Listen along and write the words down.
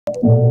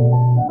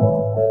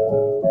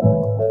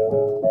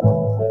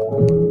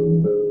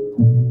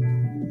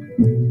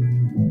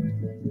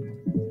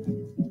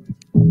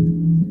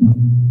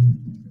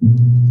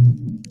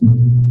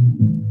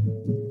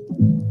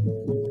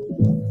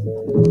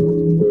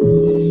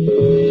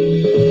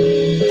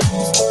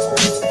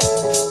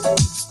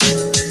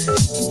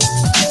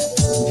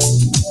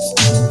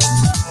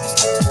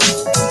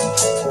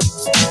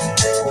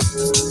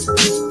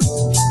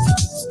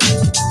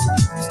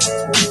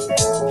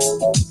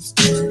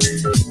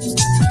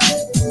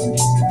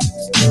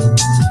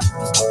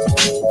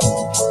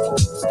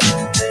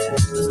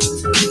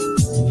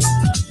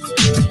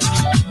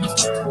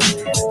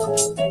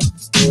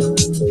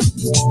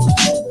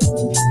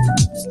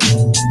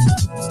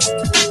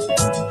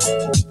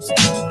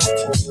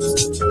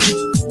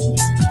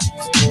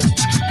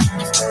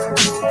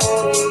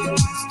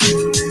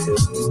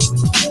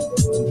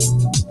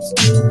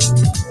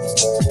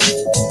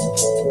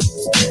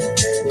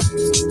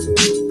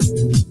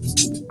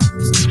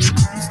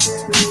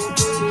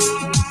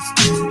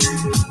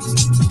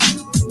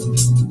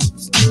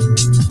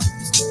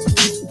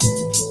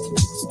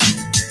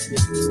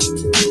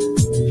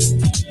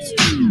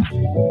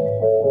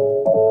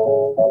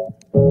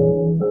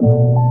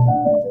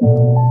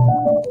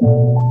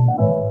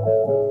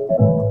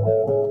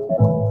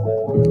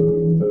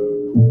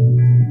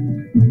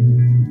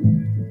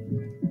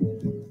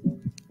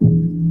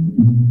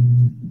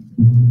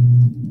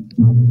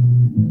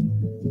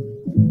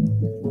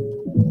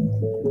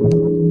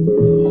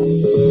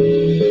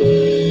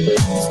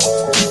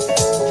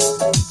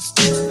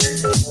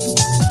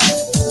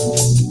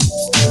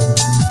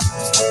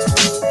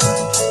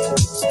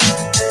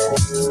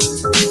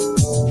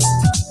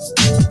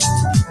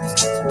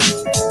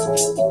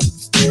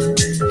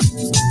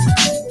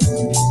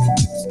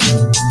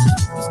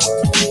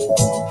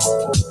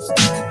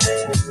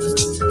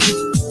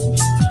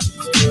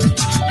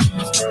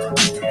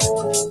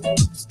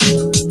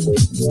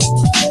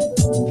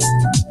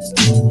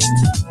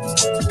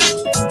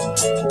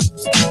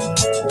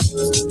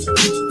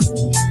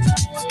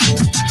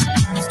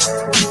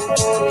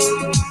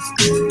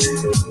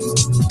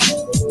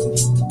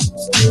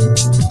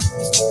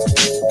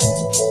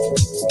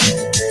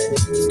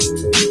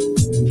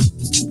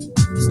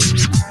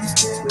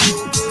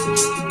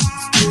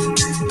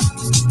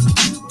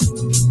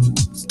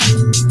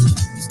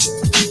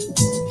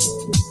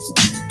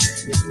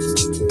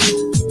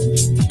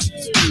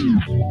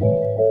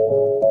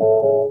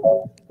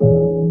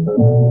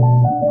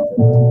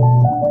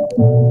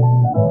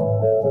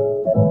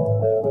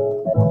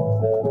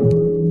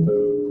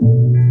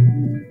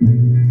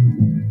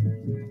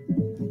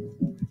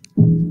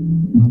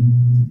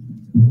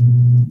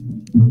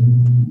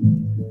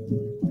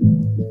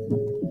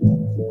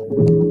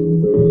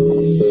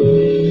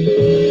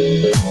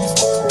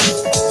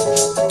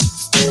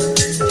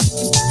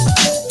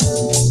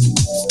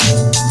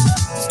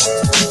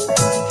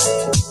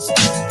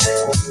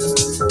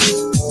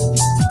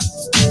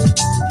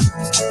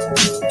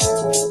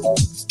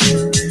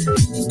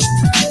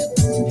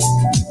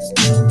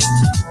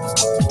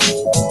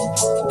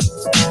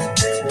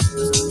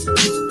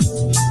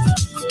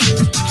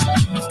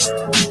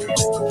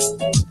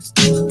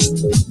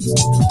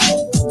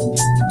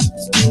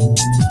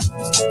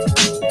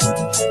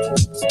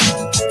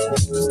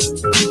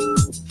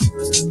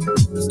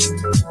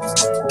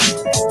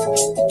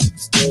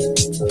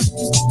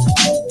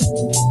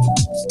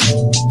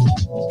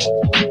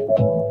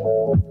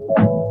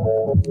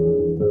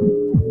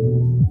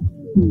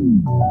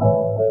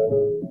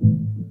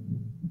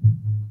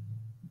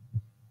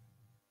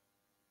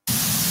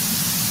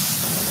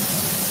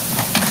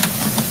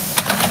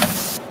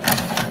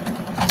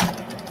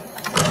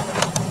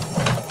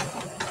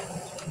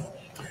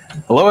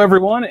Hello,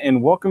 everyone,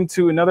 and welcome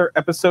to another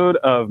episode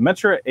of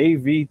Metra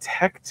AV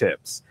Tech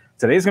Tips.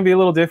 Today's going to be a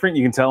little different.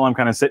 You can tell I'm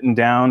kind of sitting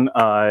down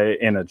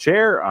in a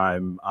chair.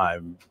 I'm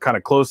kind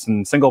of close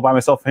and single by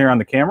myself here on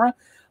the camera,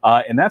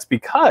 and that's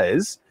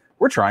because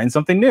we're trying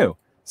something new.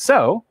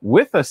 So,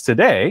 with us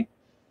today,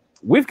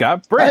 we've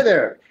got Brent. Hi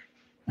there.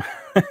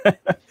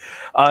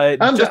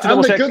 I'm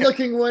the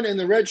good-looking one in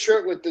the red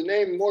shirt with the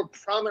name more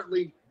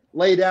prominently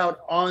laid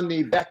out on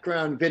the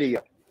background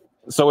video.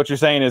 So what you're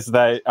saying is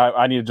that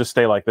I need to just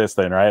stay like this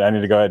then, right? I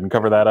need to go ahead and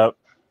cover that up?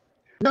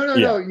 No.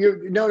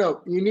 You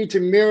need to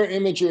mirror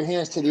image your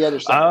hands to the other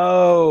side.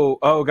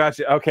 Oh,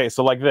 gotcha. Okay,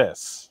 so like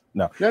this.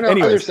 No,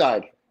 anyways. Other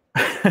side.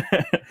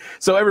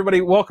 So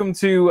everybody, welcome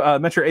to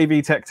Metra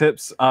AV Tech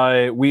Tips.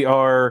 We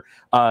are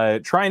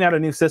trying out a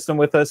new system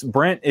with us.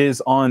 Brent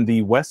is on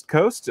the West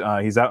Coast.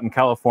 He's out in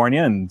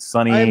California and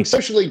sunny. I am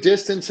socially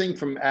distancing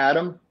from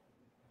Adam.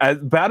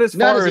 About as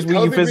far as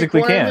we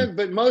physically can.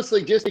 But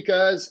mostly just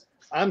because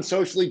I'm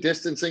socially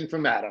distancing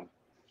from Adam.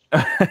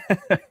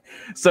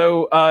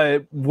 So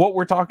what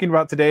we're talking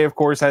about today, of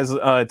course, has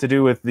to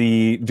do with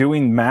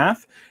doing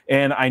math.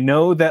 And I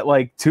know that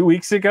like 2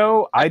 weeks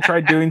ago, I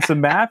tried doing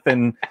some math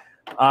and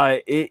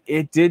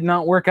it did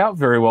not work out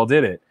very well,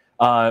 did it?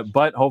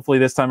 But hopefully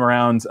this time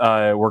around,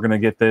 we're going to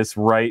get this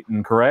right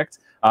and correct.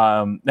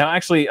 Now,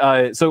 actually,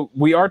 so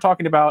we are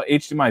talking about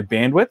HDMI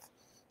bandwidth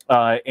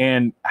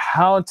and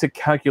how to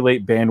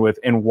calculate bandwidth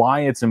and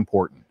why it's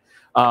important.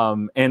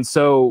 And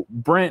so,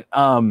 Brent,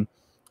 a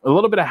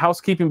little bit of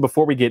housekeeping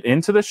before we get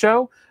into the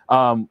show.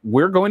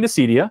 We're going to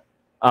Cedia.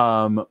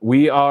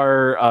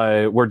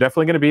 We're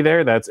definitely going to be there.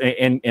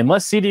 And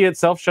unless Cedia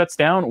itself shuts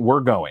down,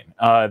 we're going.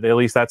 At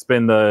least that's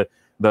been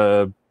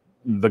the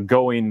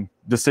going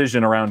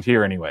decision around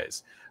here,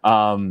 anyways.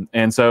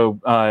 And so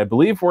I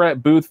believe we're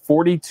at booth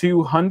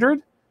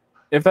 4200,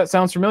 if that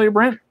sounds familiar,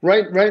 Brent.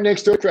 Right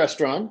next to a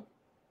restaurant.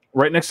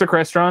 Right next to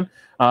Crestron,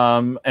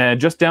 and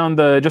just down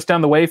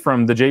the way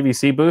from the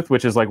JVC booth,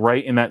 which is like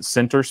right in that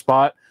center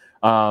spot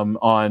on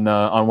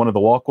one of the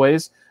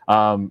walkways.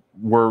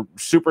 We're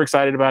super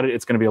excited about it.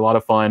 It's going to be a lot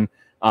of fun.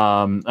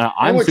 I'm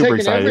super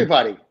excited.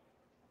 Everybody.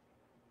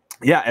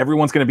 Yeah,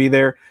 everyone's going to be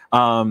there,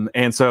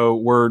 and so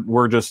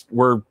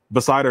we're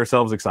beside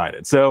ourselves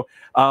excited. So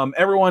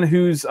everyone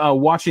who's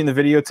watching the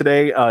video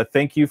today,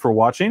 thank you for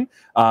watching.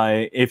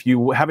 If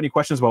you have any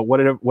questions about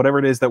whatever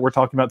it is that we're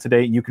talking about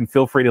today, you can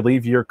feel free to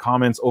leave your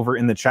comments over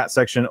in the chat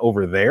section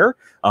over there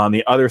on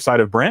the other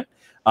side of Brent,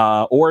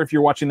 or if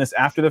you're watching this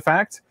after the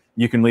fact,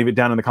 you can leave it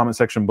down in the comment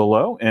section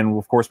below. And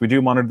of course, we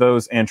do monitor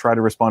those and try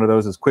to respond to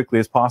those as quickly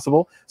as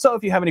possible. So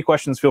if you have any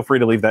questions, feel free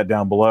to leave that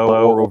down below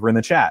or over in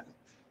the chat.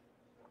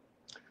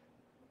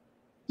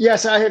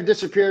 Yes, I have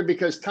disappeared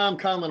because Tom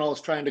Cominal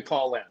is trying to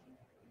call in.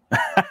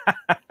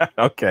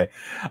 Okay.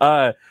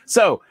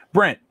 So,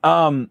 Brent,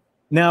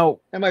 now,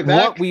 am I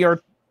back?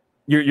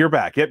 You're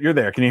back. Yep, you're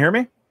there. Can you hear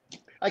me?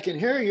 I can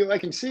hear you. I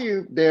can see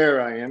you. There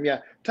I am.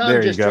 Yeah. Tom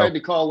there just tried to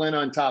call in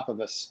on top of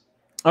us.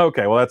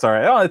 Okay, well, that's all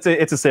right. Oh,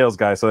 it's a sales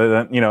guy, so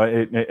that,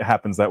 it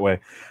happens that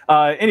way.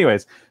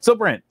 Anyways, so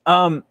Brent,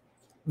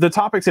 the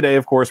topic today,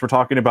 of course, we're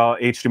talking about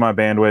HDMI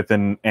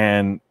bandwidth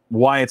and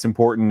why it's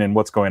important and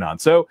what's going on.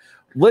 So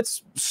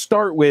let's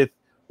start with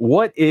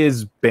what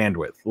is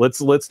bandwidth. Let's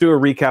do a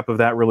recap of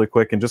that really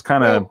quick and just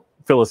kind of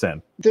fill us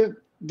in.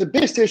 The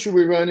biggest issue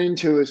we run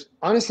into is,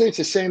 honestly, it's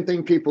the same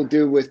thing people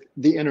do with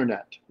the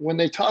internet. When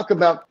they talk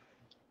about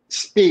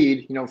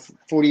speed,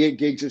 48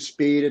 gigs of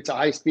speed, it's a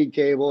high-speed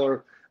cable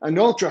or an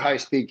ultra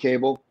high-speed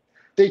cable,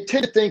 they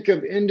tend to think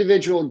of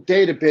individual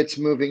data bits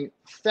moving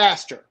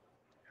faster,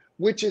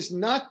 which is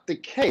not the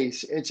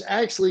case. It's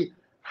actually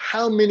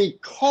how many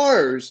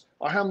cars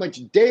or how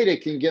much data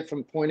can get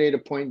from point A to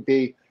point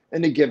B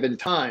in a given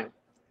time.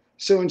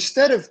 So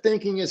instead of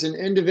thinking as an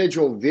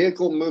individual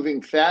vehicle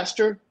moving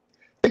faster,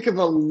 think of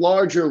a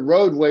larger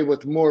roadway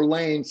with more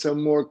lanes so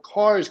more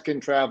cars can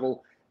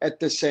travel at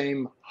the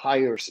same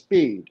higher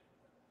speed.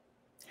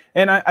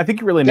 And I think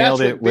you really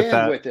nailed it with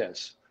that. That's what bandwidth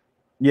is.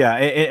 Yeah,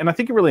 and I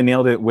think you really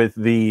nailed it with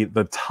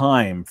the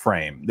time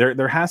frame.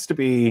 There has to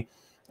be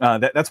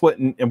that's what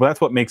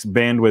makes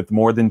bandwidth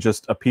more than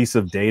just a piece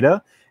of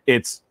data.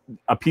 It's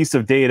a piece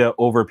of data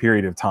over a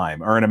period of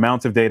time, or an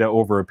amount of data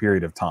over a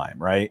period of time,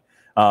 right?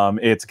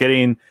 It's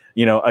getting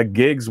a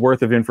gig's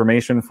worth of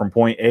information from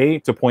point A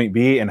to point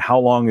B, and how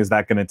long is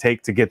that going to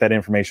take to get that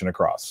information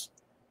across?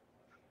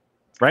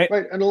 Right.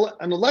 An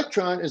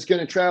electron is going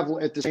to travel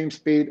at the same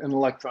speed an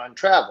electron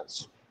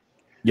travels.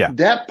 Yeah.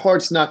 That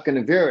part's not going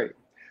to vary.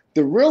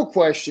 The real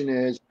question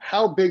is,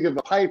 how big of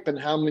a pipe and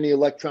how many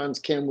electrons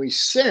can we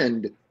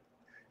send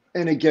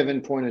in a given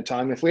point in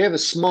time? If we have a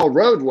small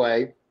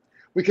roadway,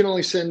 we can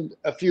only send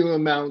a few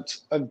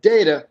amounts of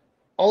data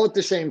all at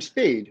the same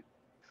speed,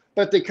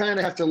 but they kind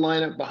of have to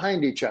line up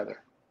behind each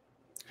other.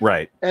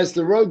 Right. As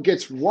the road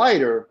gets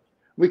wider,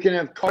 we can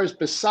have cars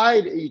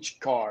beside each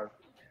car.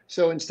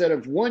 So instead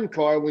of one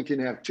car, we can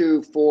have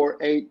 2, 4,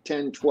 8,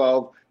 10,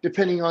 12,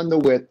 depending on the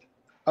width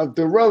of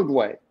the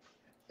roadway.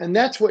 And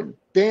that's what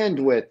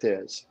bandwidth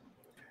is.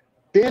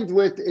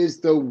 Bandwidth is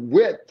the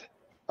width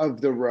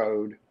of the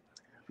road,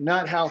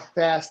 not how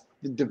fast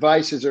the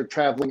devices are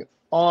traveling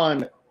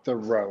on the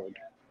road.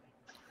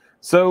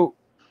 So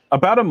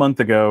about a month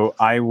ago,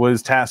 I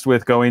was tasked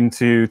with going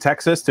to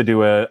Texas to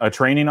do a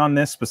training on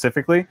this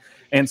specifically.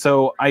 And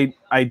so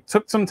I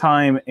took some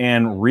time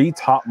and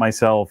re-taught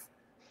myself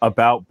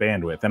about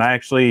bandwidth. And I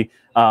actually,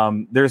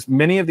 there's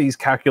many of these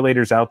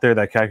calculators out there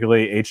that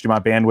calculate HDMI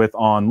bandwidth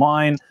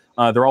online.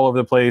 They're all over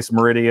the place,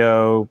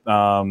 Meridio,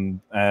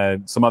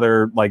 some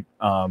other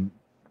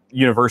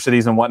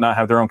universities and whatnot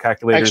have their own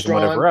calculators and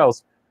whatever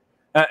else.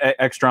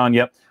 Extron,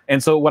 yep.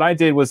 And so what I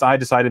did was I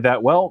decided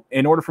that, well,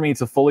 in order for me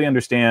to fully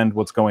understand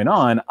what's going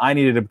on, I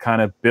needed to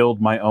kind of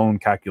build my own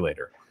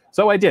calculator.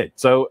 So I did.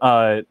 So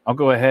I'll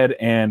go ahead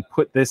and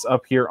put this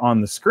up here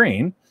on the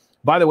screen.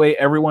 By the way,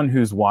 everyone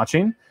who's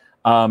watching,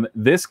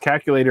 this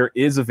calculator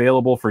is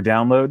available for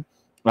download.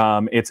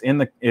 It's in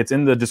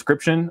the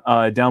description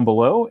down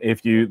below.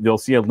 You'll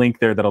see a link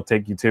there that'll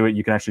take you to it.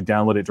 You can actually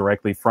download it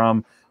directly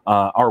from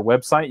our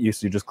website.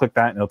 You just click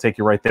that and it'll take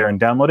you right there and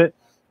download it.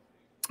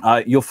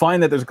 You'll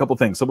find that there's a couple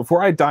things. So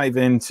before I dive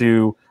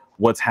into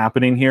what's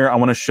happening here, I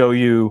want to show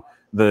you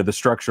the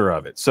structure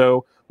of it.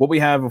 So what we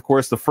have, of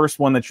course, the first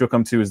one that you'll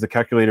come to is the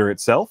calculator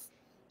itself.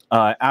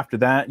 After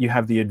that, you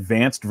have the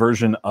advanced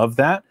version of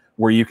that,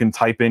 where you can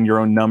type in your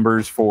own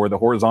numbers for the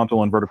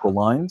horizontal and vertical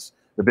lines.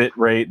 the bit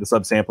rate, the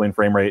subsampling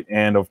frame rate,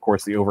 and of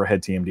course the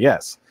overhead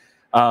TMDS.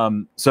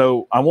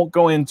 So I won't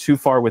go in too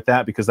far with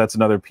that because that's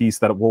another piece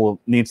that we'll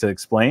need to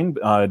explain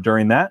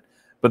during that.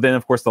 But then,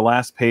 of course, the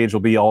last page will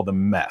be all the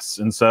mess.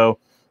 And so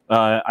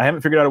I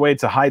haven't figured out a way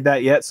to hide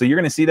that yet. So you're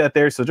going to see that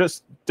there. So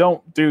just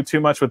don't do too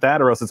much with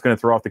that, or else it's going to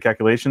throw off the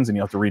calculations and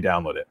you'll have to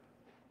re-download it.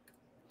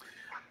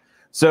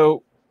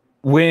 So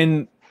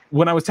when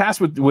I was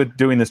tasked with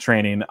doing this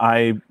training,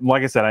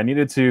 like I said, I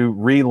needed to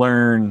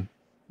relearn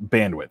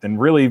bandwidth and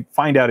really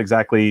find out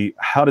exactly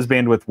how does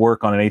bandwidth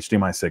work on an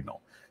HDMI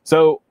signal.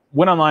 So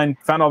went online,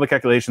 found all the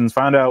calculations,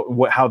 found out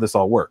how this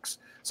all works.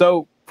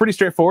 So pretty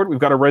straightforward. We've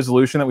got a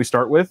resolution that we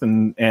start with,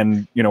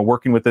 and you know,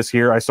 working with this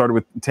here, I started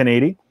with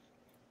 1080,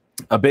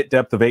 a bit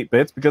depth of 8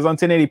 bits, because on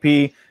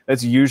 1080p,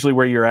 that's usually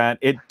where you're at.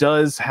 It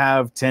does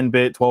have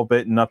 10-bit,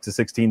 12-bit, and up to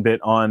 16-bit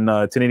on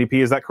 1080p.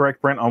 Is that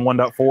correct, Brent, on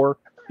 1.4?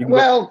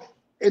 Well,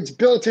 it's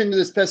built into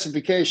the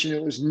specification.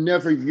 It was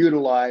never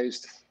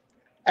utilized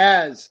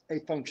as a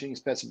functioning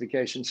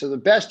specification. So the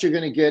best you're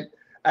going to get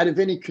out of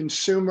any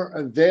consumer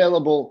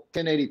available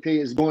 1080p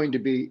is going to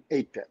be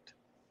 8-bit.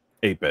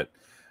 8-bit.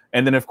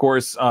 And then, of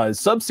course,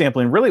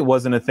 subsampling really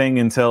wasn't a thing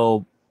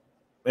until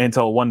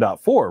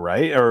 1.4,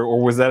 right?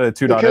 Or was that a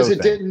 2.0 Because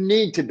it thing? didn't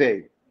need to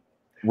be.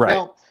 Right.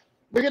 Now,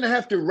 we're going to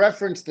have to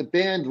reference the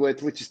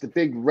bandwidth, which is the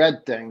big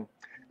red thing,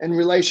 in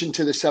relation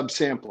to the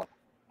subsampling.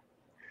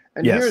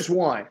 And yes. Here's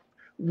why.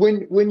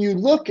 When you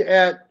look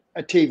at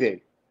a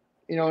TV,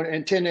 you know,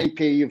 in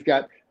 1080p, you've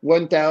got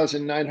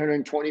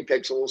 1,920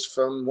 pixels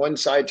from one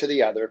side to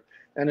the other,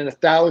 and then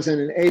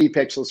 1,080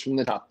 pixels from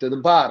the top to the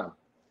bottom.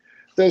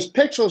 Those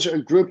pixels are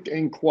grouped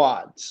in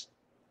quads,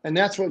 and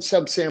that's what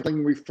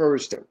subsampling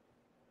refers to.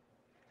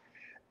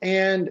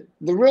 And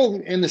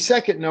the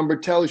second number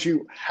tells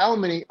you how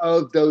many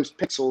of those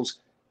pixels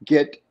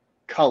get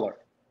color.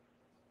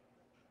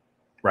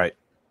 Right.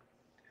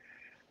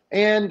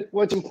 And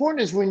what's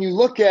important is when you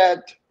look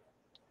at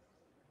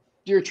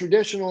your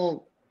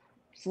traditional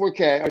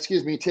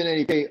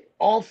 1080p,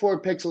 all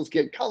 4 pixels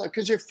get color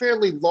because they're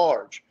fairly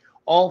large.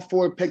 All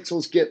 4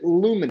 pixels get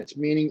luminance,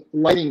 meaning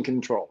lighting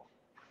control,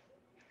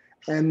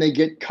 and they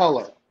get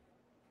color.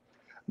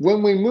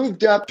 When we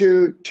moved up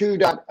to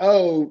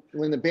 2.0,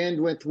 when the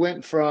bandwidth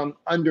went from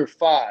under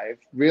 5,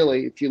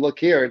 really, if you look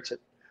here, it's at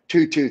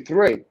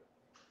 223,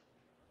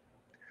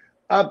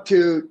 up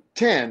to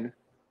 10,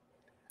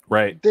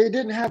 right? They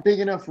didn't have big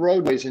enough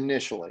roadways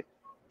initially.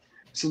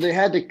 So they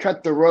had to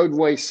cut the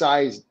roadway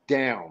size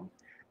down.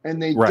 And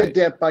they did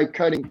that by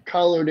cutting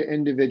color to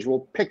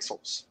individual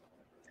pixels.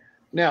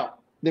 Now,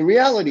 the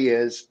reality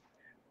is,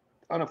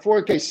 on a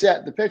 4K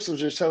set, the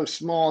pixels are so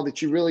small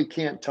that you really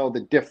can't tell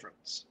the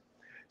difference.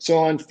 So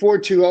on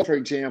 420, for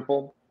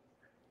example,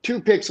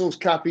 2 pixels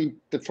copy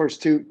the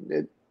first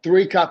 2,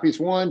 3 copies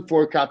 1,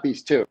 4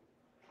 copies 2.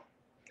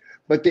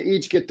 But they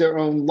each get their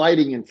own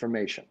lighting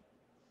information.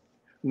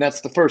 And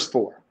that's the first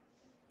 4.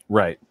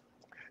 Right.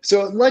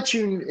 So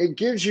it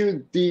gives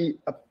you the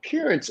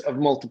appearance of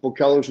multiple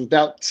colors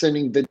without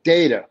sending the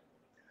data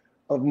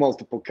of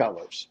multiple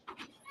colors.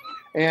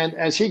 And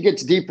as he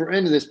gets deeper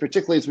into this,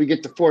 particularly as we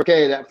get to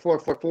 4K, that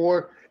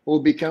 444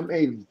 will become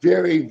a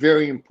very,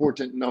 very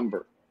important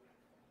number.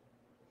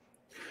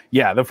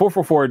 Yeah, the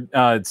 444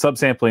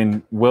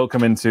 subsampling will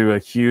come into a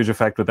huge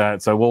effect with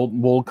that. So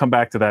we'll come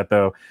back to that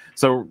though.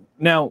 So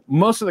now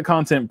most of the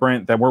content,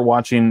 Brent, that we're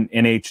watching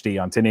in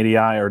HD on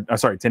 1080i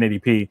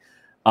 1080p,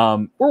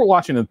 we're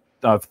watching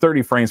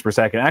 30 frames per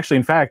second. Actually,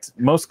 in fact,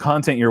 most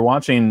content you're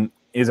watching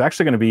is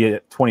actually going to be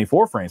at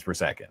 24 frames per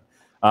second.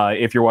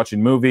 If you're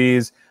watching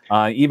movies,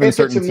 even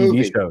certain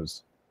TV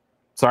shows.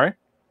 Sorry?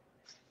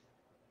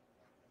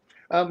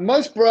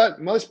 Most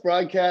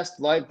broadcast,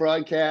 live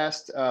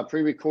broadcast,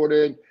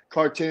 pre-recorded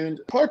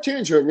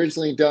cartoons are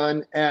originally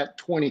done at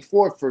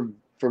 24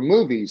 for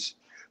movies.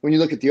 When you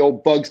look at the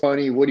old Bugs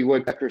Bunny, Woody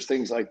Woodpeckers,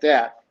 things like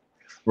that.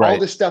 Right. All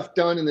the stuff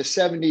done in the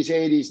 70s,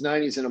 80s,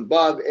 90s, and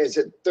above is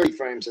at 30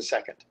 frames a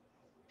second.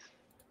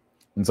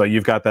 And so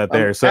you've got that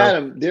there. So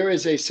Adam, there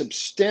is a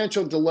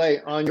substantial delay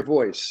on your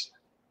voice.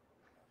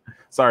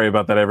 Sorry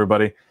about that,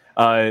 everybody.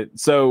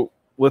 So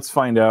let's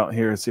find out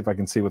here and see if I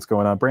can see what's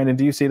going on. Brandon,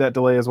 do you see that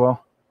delay as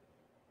well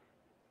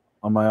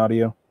on my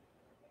audio?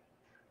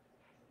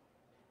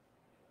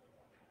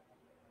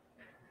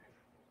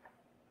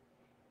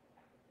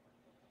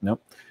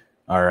 Nope.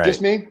 All right.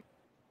 Just me?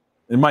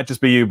 It might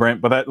just be you, Brent,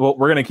 but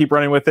we're going to keep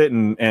running with it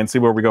and see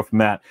where we go from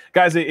that.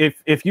 Guys,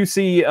 if you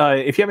see,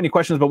 if you have any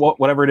questions about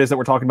whatever it is that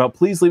we're talking about,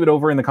 please leave it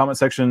over in the comment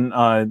section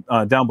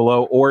down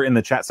below or in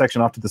the chat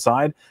section off to the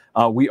side.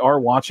 We are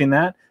watching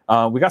that.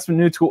 We got some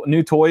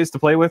new toys to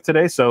play with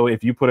today, so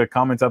if you put a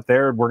comment up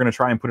there, we're going to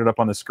try and put it up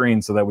on the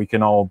screen so that we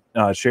can all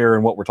share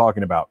in what we're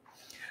talking about.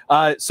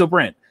 So,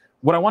 Brent,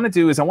 what I want to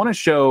do is I want to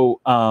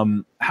show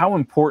how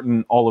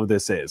important all of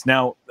this is.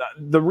 Now,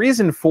 the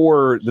reason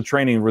for the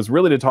training was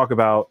really to talk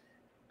about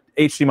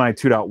HDMI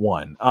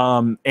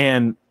 2.1.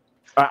 And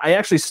I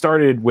actually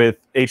started with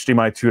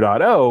HDMI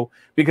 2.0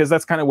 because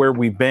that's kind of where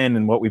we've been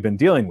and what we've been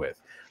dealing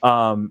with.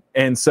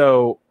 And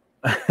so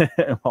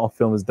all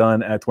film is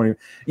done at 20.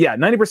 Yeah,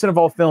 90% of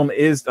all film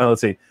is.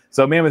 Let's see.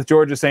 So Mammoth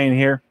George is saying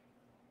here.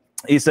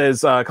 He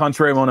says,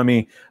 contrary mon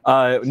ami,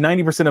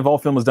 90% of all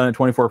film is done at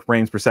 24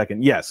 frames per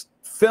second. Yes,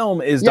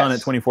 film is done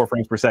at 24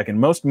 frames per second.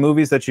 Most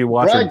movies that you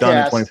watch are done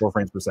at 24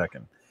 frames per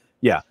second.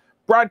 Yeah.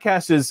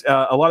 Broadcast is,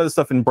 a lot of the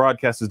stuff in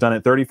broadcast is done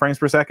at 30 frames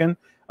per second.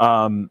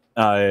 And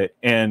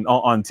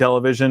on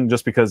television,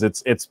 just because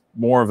it's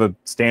more of a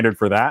standard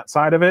for that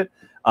side of it.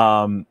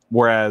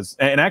 Whereas,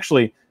 and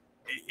actually,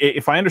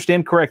 if I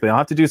understand correctly, I'll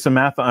have to do some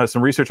math,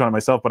 some research on it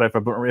myself, but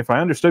if I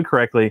understood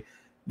correctly,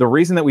 the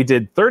reason that we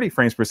did 30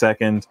 frames per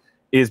second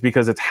is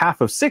because it's half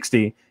of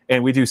 60,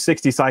 and we do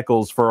 60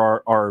 cycles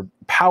for our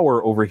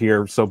power over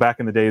here. So back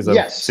in the days of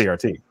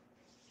CRT.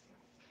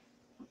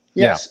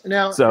 Yes. Yeah.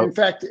 Now, in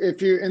fact,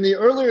 if you in the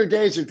earlier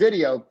days of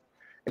video,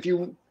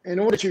 in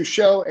order to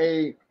show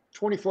a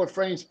 24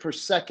 frames per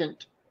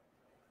second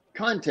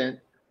content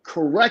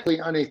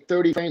correctly on a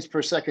 30 frames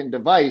per second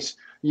device,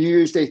 you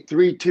used a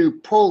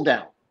 3-2 pull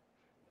down.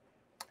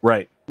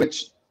 Right.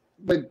 Which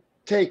would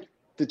take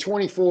the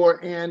 24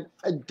 and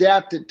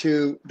adapt it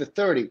to the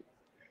 30.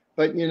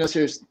 But, you know,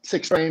 there's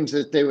 6 frames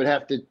that they would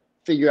have to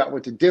figure out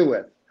what to do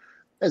with.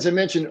 As I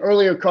mentioned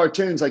earlier,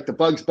 cartoons like the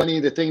Bugs Bunny,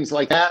 the things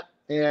like that.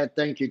 Yeah,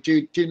 thank you.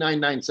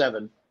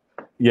 2997.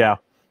 Yeah.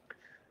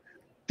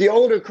 The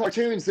older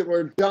cartoons that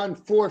were done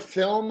for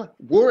film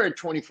were at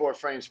 24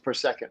 frames per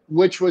second,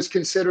 which was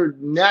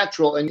considered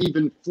natural and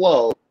even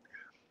flow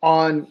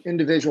on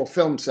individual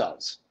film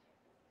cells.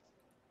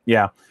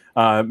 Yeah.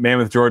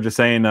 Mammoth George is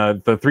saying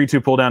the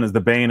 3-2 pull down is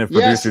the bane of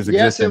producers'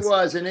 existence. Yes, it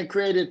was. And it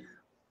created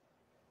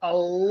a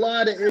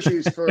lot of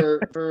issues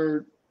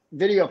for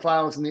video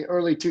files in the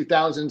early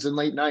 2000s and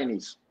late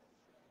 90s.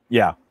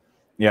 Yeah.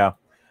 Yeah.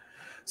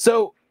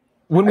 So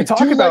when we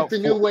talk about the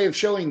new way of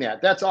showing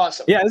that, that's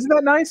awesome. Yeah, isn't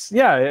that nice?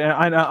 Yeah,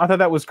 I thought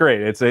that was great.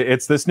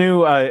 It's this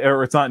new,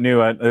 or it's not new.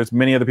 There's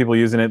many other people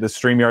using it. The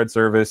StreamYard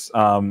service.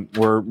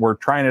 We're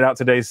trying it out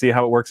today to see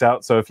how it works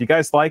out. So if you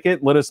guys like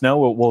it, let us know.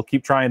 We'll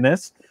keep trying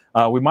this.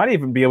 We might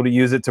even be able to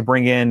use it to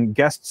bring in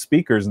guest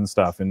speakers and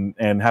stuff,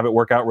 and have it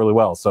work out really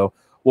well. So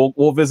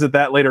we'll visit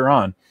that later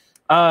on.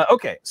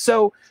 Okay,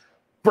 so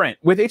Brent,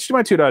 with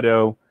HDMI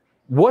 2.0,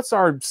 what's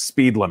our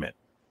speed limit?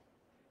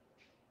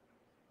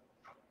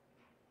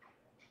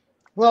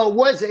 Well, it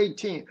was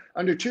 18.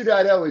 Under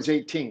 2.0 is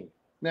 18.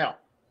 Now,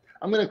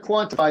 I'm going to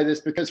quantify this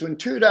because when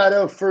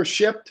 2.0 first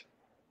shipped,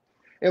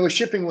 it was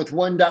shipping with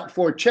 1.4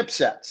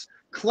 chipsets,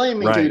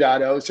 claiming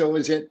 2.0, so it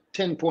was at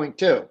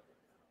 10.2.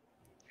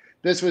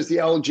 This was the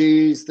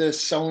LGs, the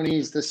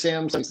Sonys, the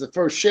Samsungs, the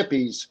first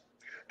shippies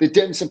that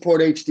didn't support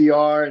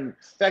HDR, and in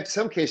fact, in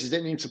some cases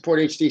didn't even support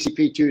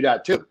HDCP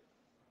 2.2.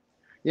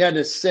 You had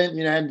to send,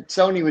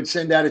 Sony would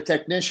send out a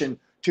technician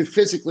to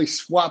physically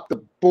swap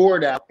the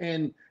board out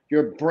in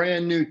your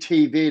brand new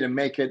TV to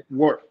make it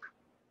work.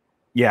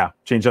 Yeah,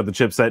 change out the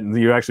chipset, and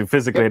you actually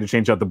physically had to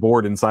change out the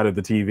board inside of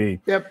the TV.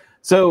 Yep.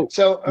 So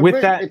with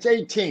Brent, that, it's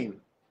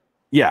 18.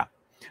 Yeah.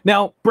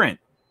 Now, Brent,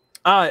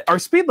 our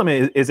speed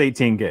limit is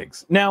 18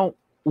 gigs. Now,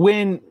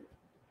 when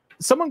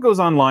someone goes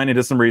online and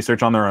does some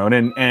research on their own,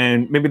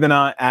 and maybe they're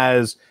not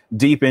as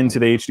deep into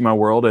the HDMI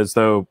world as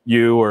though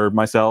you or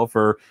myself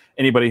or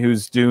anybody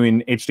who's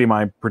doing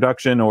HDMI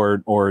production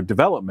or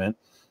development,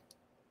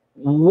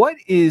 what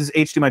is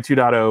HDMI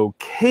 2.0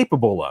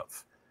 capable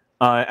of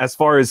as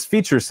far as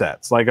feature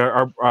sets, like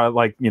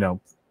like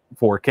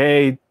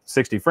 4K,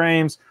 60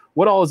 frames?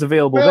 What all is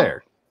available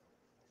there?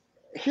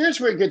 Here's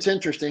where it gets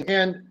interesting,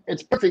 and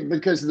it's perfect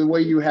because of the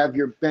way you have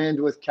your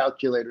bandwidth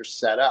calculator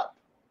set up.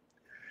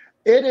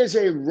 It is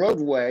a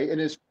roadway. It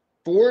is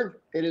four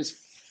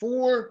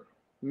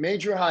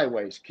major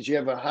highways, because you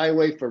have a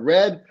highway for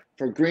red,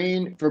 for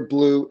green, for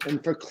blue,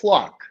 and for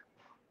clock.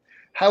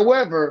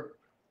 However,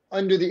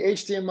 under the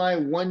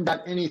HDMI 1.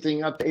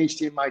 anything up to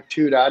HDMI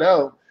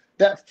 2.0,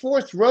 that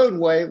fourth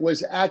roadway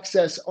was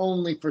access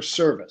only for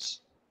service.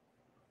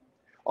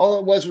 All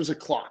it was a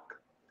clock.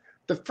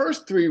 The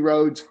first 3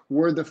 roads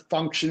were the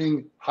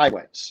functioning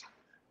highways: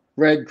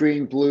 red,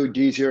 green, blue,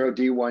 D0,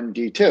 D1,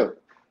 D2.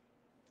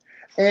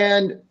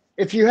 And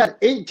if you had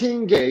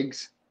 18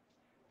 gigs,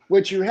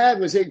 what you had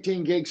was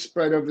 18 gigs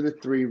spread over the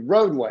 3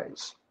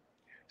 roadways.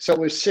 So it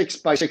was 6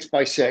 by 6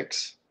 by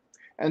 6.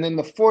 And then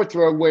the fourth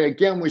roadway,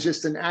 again, was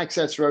just an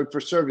access road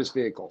for service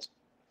vehicles.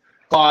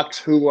 Clocks,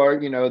 who are,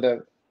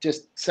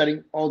 just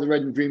setting all the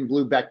red and green,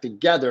 blue back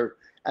together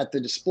at the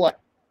display.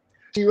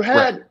 So you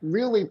had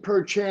really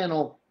per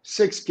channel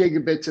 6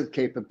 gigabits of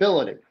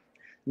capability.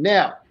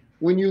 Now,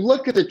 when you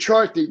look at the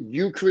chart that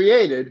you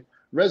created,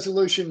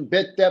 resolution,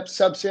 bit depth,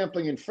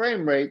 subsampling, and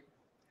frame rate,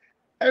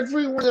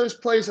 every one of those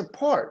plays a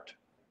part,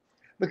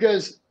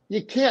 because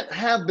you can't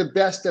have the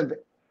best of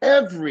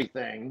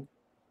everything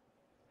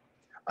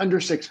under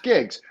 6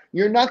 gigs.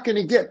 You're not going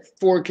to get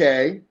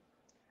 4K,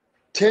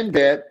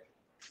 10-bit,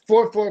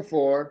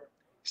 444,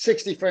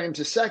 60 frames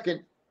a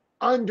second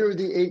under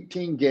the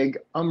 18 gig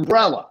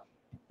umbrella.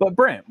 But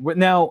Brent,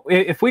 now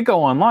if we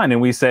go online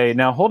and we say,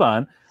 now hold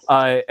on,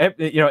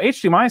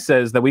 HDMI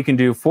says that we can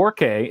do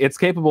 4K. It's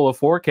capable of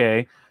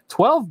 4K,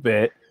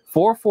 12-bit,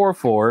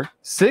 444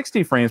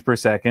 60 frames per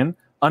second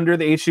under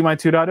the HDMI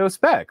 2.0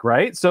 spec,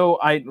 right? So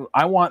I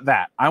want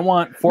that. I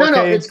want 4K,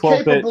 no, it's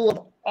 12-bit, capable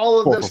of all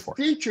of those 444.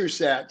 feature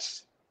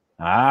sets.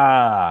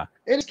 Ah.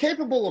 It's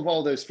capable of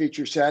all those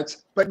feature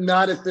sets, but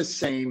not at the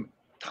same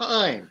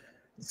time.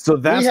 So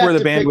that's where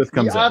the bandwidth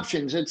comes in.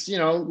 Options. It's, you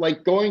know,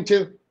 like going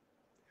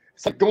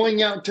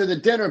out to the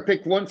dinner,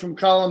 pick one from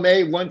column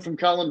A, one from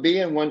column B,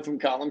 and one from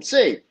column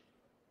C.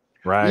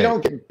 Right. You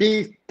don't get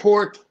beef,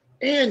 pork,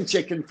 and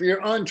chicken for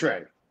your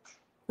entree.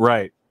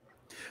 Right.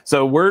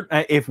 So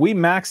if we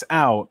max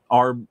out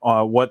our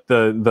what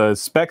the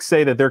specs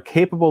say that they're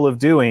capable of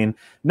doing,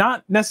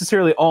 not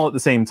necessarily all at the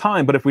same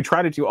time, but if we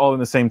try to do all in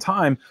the same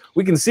time,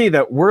 we can see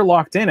that we're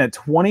locked in at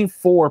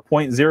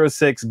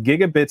 24.06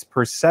 gigabits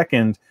per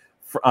second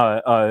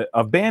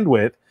of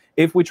bandwidth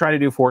if we try to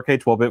do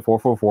 4K 12-bit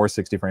 444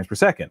 60 frames per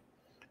second.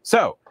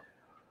 So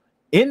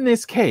in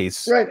this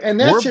case, right, and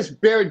that's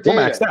just bare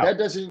data. That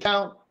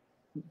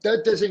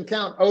doesn't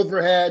count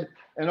overhead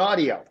and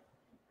audio.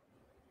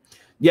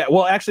 Yeah,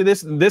 well, actually,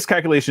 this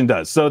calculation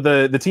does. So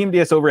the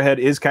TMDS overhead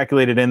is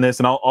calculated in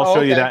this, and I'll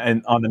show you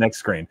that on the next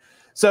screen.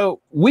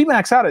 So we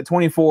max out at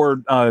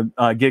 24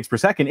 gigs per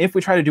second if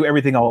we try to do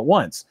everything all at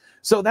once.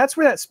 So that's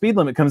where that speed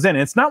limit comes in.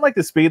 It's not like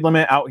the speed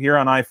limit out here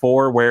on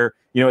I-4 where,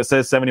 you know, it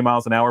says 70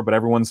 miles an hour, but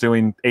everyone's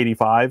doing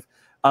 85.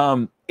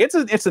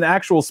 It's an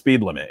actual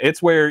speed limit.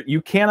 It's where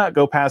you cannot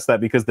go past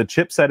that because the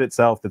chipset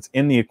itself that's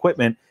in the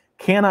equipment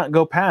cannot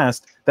go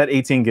past that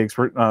 18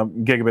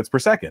 gigabits per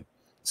second.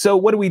 So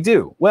what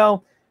do?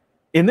 Well,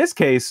 in this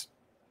case,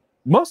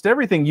 most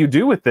everything you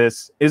do with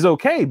this is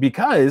okay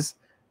because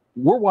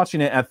we're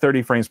watching it at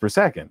 30 frames per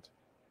second,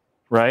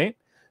 right?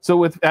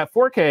 So at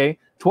 4K,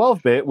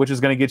 12-bit, which is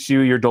going to get you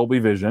your Dolby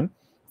Vision,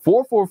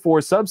 444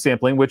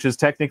 subsampling, which is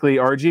technically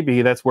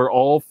RGB, that's where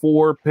all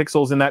 4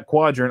 pixels in that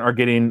quadrant are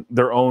getting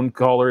their own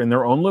color and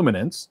their own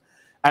luminance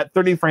at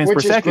 30 frames per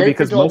second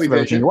because most of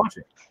everything you're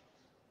watching.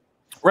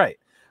 Right.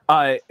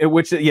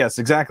 Yes,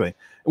 exactly.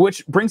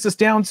 Which brings us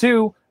down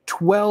to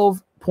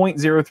 12.03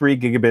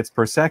 gigabits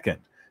per second.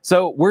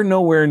 So we're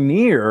nowhere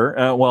near,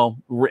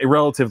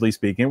 relatively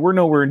speaking, we're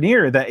nowhere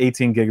near that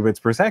 18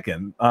 gigabits per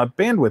second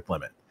bandwidth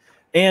limit.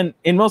 And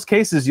in most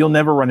cases, you'll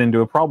never run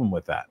into a problem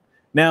with that.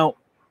 Now,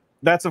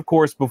 that's, of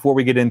course, before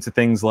we get into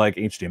things like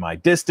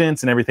HDMI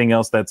distance and everything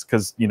else that's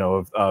because, you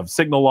know, of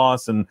signal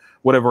loss and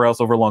whatever else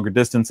over longer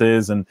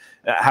distances and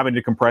having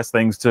to compress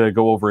things to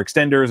go over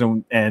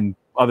extenders and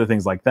other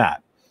things like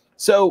that.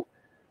 So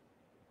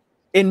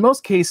in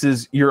most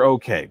cases, you're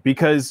okay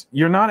because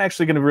you're not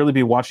actually going to really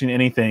be watching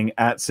anything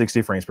at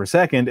 60 frames per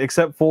second,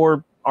 except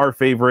for our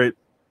favorite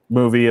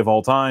movie of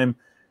all time,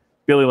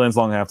 Billy Lynn's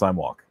Long Halftime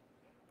Walk,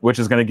 which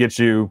is going to get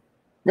you.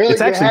 Really, it's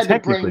actually you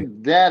had to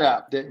bring that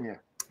up, didn't you?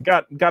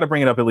 Got to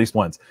bring it up at least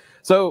once.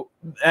 So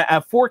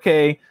at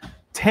 4K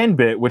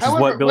 10-bit, which is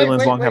what Billy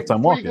Lynn's Long Halftime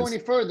Walk is. Before you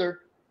go any further,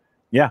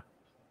 yeah.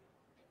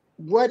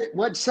 What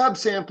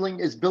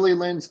subsampling is Billy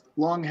Lynn's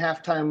Long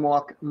Halftime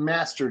Walk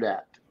mastered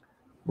at?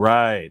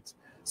 Right.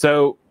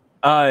 So,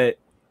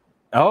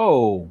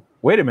 oh,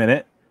 wait a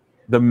minute.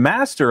 The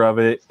master of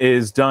it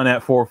is done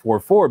at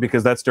 444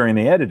 because that's during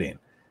the editing.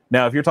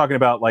 Now, if you're talking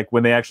about like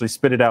when they actually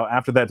spit it out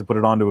after that to put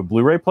it onto a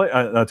Blu-ray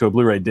to a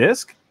Blu-ray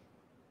disc,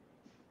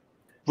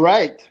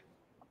 right?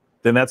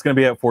 Then that's going to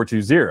be at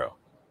 420,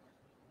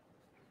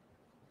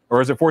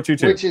 or is it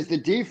 422? Which is the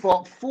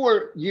default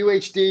for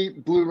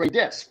UHD Blu-ray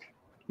disc.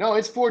 No,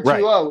 it's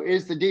 420 right.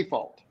 Is the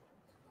default.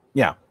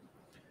 Yeah.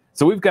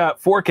 So we've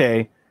got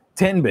 4K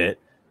 10-bit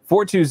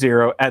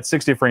 420 at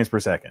 60 frames per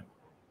second.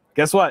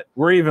 Guess what?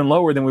 We're even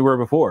lower than we were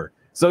before.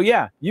 So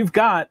yeah, you've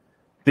got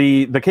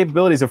the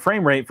capabilities of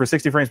frame rate for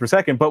 60 frames per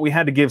second, but we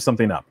had to give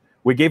something up.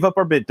 We gave up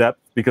our bit depth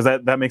because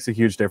that makes a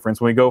huge difference.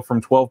 When we go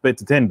from 12-bit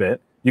to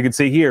 10-bit, you can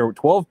see here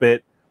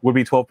 12-bit would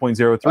be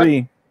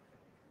 12.03.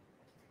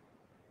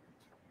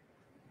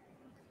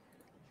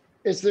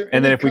 Is there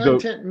any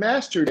content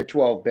mastered at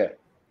 12-bit?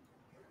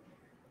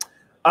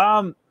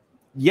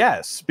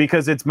 Yes,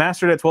 because it's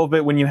mastered at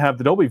 12-bit when you have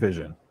the Dolby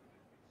Vision.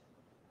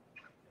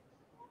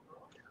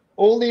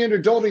 Only under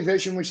Dolby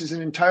Vision, which is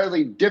an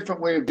entirely different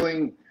way of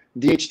doing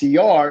the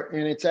HDR,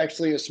 and it's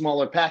actually a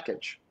smaller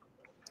package.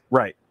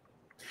 Right.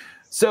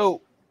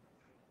 So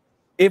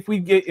if we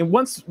get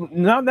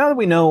now that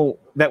we know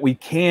that we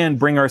can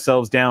bring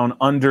ourselves down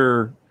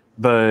under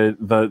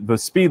the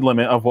speed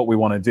limit of what we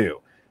want to do,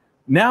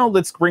 now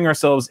let's bring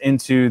ourselves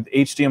into the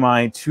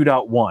HDMI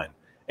 2.1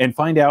 and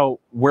find out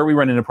where we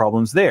run into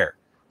problems there.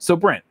 So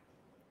Brent,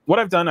 what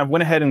I've done, I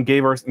went ahead and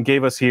gave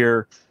us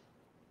here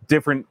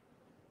different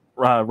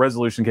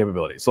resolution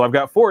capabilities. So I've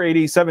got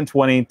 480,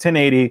 720,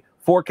 1080,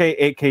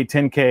 4K, 8K,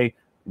 10K,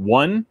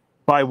 1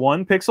 by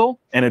 1 pixel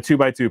and a 2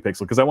 by 2 pixel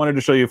because I wanted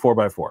to show you 4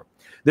 by 4.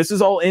 This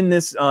is all in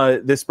this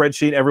this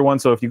spreadsheet, everyone.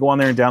 So if you go on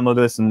there and download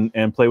this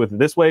and play with it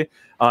this way,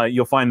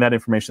 you'll find that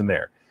information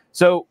there.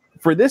 So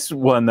for this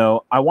one,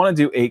 though, I want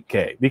to do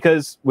 8K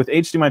because with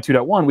HDMI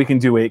 2.1, we can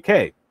do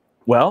 8K.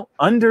 Well,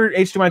 under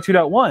HDMI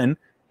 2.1,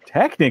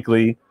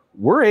 technically,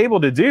 we're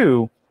able to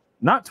do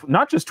not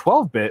just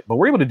 12-bit, but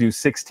we're able to do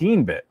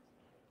 16-bit.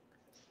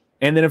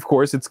 And then, of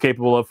course, it's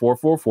capable of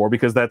 444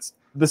 because that's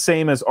the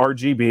same as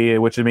RGB,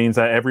 which means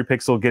that every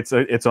pixel gets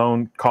its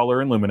own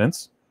color and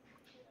luminance.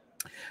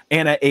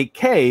 And at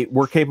 8K,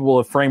 we're capable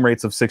of frame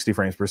rates of 60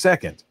 frames per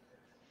second.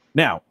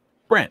 Now,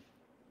 Brent,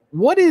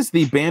 what is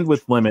the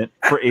bandwidth limit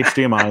for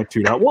HDMI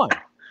 2.1?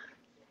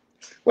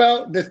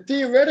 Well, the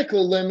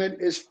theoretical limit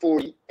is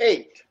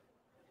 48.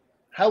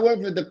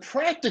 However, the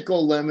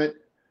practical limit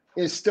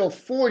is still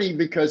 40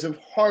 because of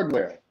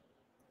hardware.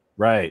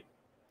 Right.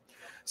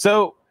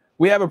 So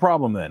we have a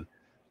problem then.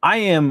 I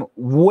am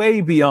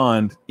way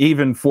beyond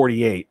even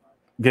 48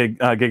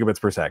 gigabits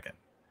per second.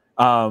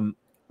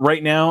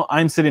 Right now,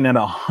 I'm sitting at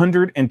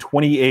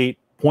 128.3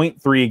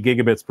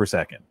 gigabits per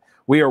second.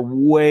 We are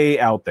way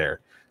out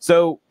there.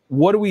 So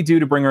what do we do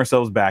to bring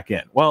ourselves back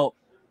in? Well,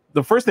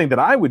 the first thing that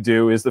I would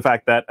do is the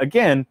fact that,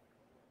 again,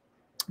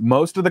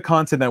 most of the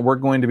content that we're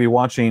going to be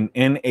watching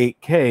in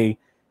 8K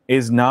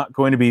is not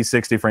going to be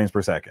 60 frames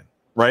per second,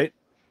 right?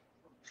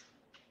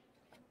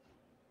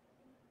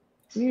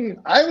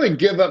 I would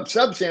give up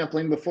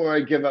subsampling before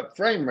I give up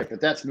frame rate, but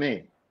that's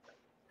me.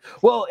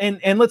 Well,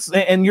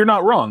 and you're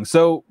not wrong.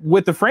 So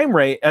with the frame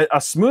rate, a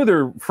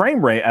smoother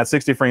frame rate at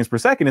 60 frames per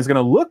second is going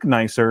to look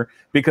nicer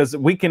because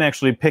we can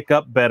actually pick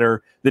up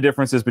better the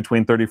differences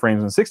between 30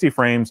 frames and 60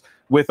 frames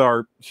with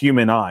our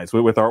human eyes,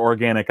 with our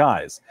organic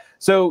eyes.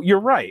 So you're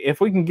right. If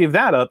we can give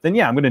that up, then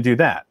yeah, I'm going to do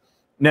that.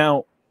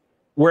 Now,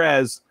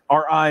 whereas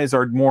our eyes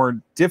are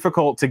more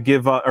difficult to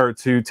give or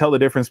to tell the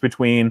difference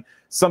between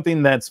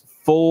something that's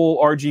full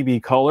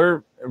RGB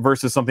color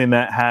versus something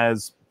that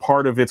has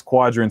part of its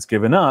quadrants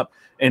given up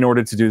in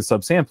order to do the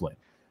subsampling.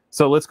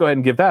 So let's go ahead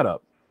and give that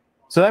up.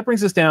 So that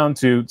brings us down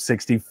to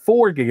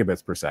 64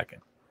 gigabits per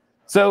second.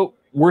 So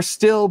we're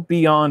still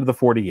beyond the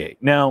 48.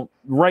 Now,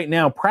 right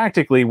now,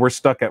 practically, we're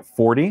stuck at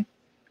 40.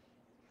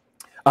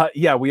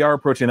 Yeah, we are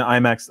approaching the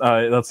IMAX.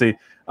 Let's see.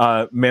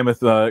 Mammoth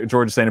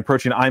George is saying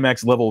approaching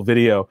IMAX level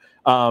video.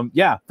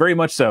 Yeah, very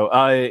much so.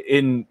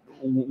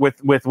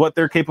 With what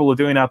they're capable of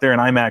doing out there in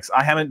IMAX,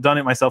 I haven't done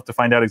it myself to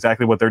find out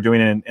exactly what they're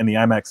doing in the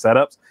IMAX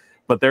setups,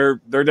 but they're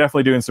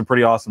definitely doing some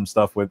pretty awesome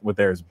stuff with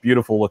theirs.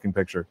 Beautiful looking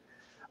picture.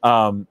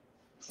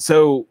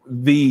 So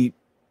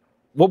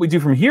what we do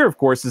from here, of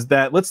course, is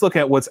that let's look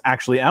at what's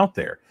actually out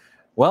there.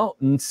 Well,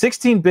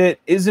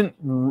 16-bit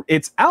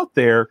it's out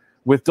there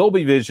with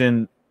Dolby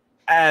Vision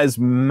as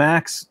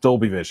max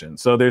Dolby Vision.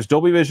 So there's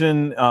Dolby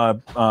Vision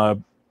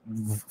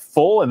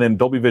full and then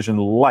Dolby Vision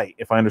light,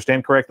 if I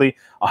understand correctly.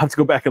 I'll have to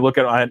go back and look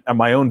at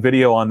my own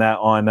video on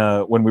that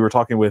when we were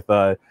talking with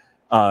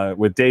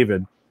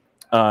David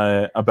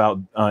about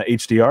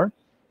HDR.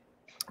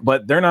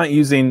 But we're not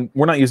using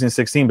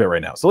 16-bit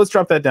right now. So let's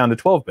drop that down to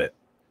 12-bit.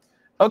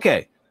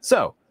 Okay,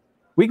 so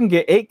we can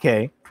get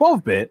 8K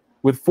 12-bit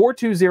with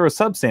 420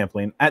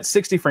 subsampling at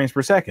 60 frames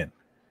per second.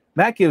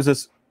 That gives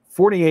us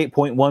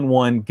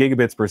 48.11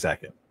 gigabits per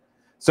second.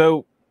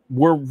 So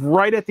we're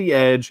right at the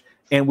edge,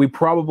 and we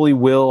probably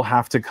will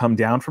have to come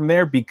down from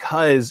there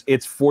because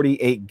it's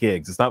 48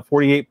 gigs. It's not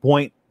 48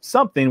 point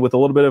something with a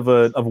little bit of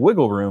a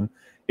wiggle room.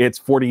 It's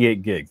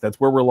 48 gigs. That's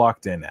where we're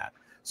locked in at.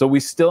 So we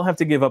still have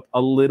to give up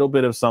a little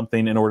bit of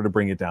something in order to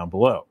bring it down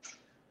below.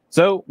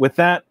 So with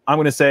that, I'm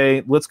going to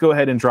say, let's go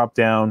ahead and drop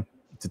down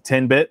to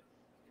 10-bit.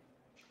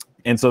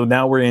 And so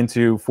now we're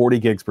into 40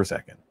 gigs per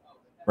second,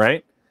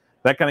 right?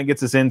 That kind of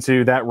gets us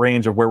into that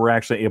range of where we're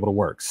actually able to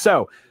work.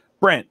 So,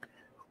 Brent,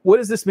 what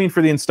does this mean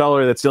for the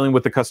installer that's dealing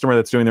with the customer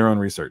that's doing their own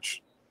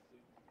research?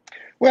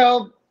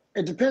 Well,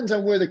 it depends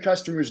on where the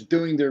customer is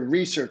doing their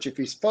research. If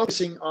he's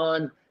focusing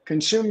on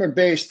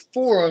consumer-based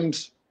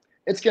forums,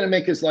 it's going to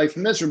make his life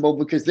miserable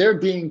because they're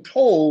being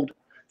told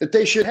that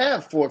they should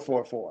have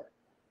 444.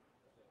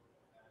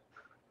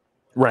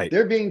 Right.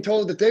 They're being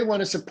told that they want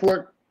to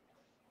support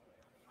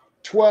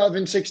 12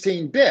 and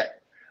 16-bit,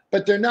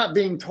 but they're not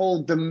being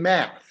told the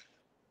math.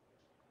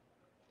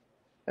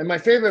 And my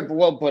favorite,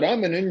 well, but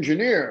I'm an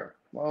engineer.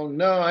 Well,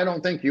 no, I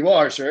don't think you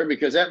are, sir,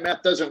 because that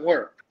math doesn't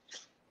work.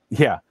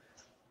 Yeah.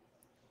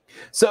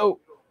 So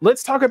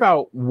let's talk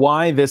about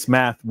why this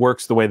math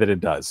works the way that it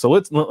does.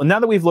 So now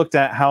that we've looked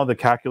at how the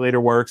calculator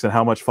works and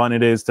how much fun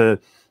it is to,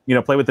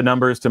 play with the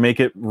numbers to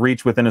make it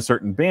reach within a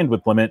certain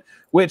bandwidth limit,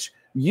 which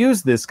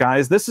use this,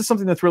 guys. This is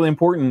something that's really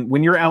important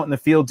when you're out in the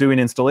field doing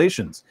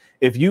installations.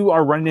 If you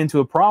are running into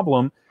a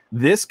problem,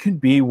 this could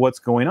be what's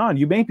going on.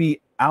 You may be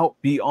out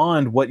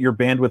beyond what your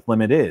bandwidth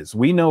limit is.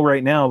 We know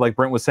right now, like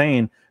Brent was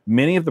saying,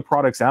 many of the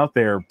products out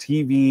there,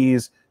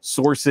 TVs,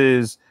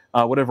 sources,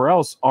 whatever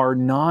else, are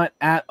not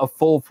at a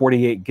full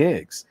 48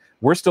 gigs.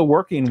 We're still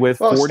working with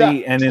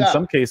 40, and in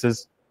some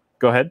cases,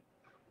 go ahead.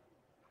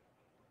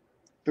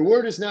 The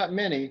word is not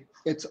many,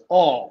 it's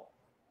all.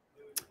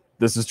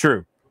 This is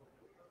true.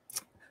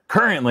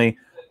 Currently,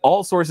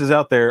 all sources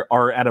out there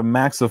are at a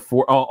max of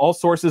all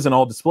sources and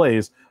all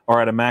displays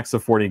are at a max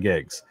of 40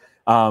 gigs.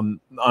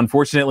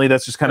 Unfortunately,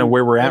 that's just kind of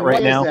where we're at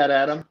right now. Why is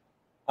that,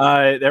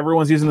 Adam?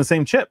 Everyone's using the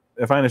same chip,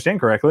 if I understand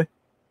correctly.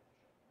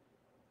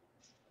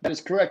 That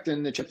is correct,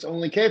 and the chip's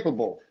only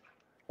capable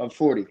of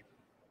 40.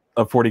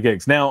 Of 40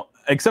 gigs. Now,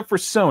 except for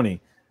Sony,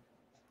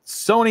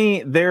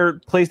 Sony, their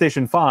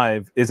PlayStation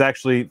 5 is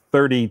actually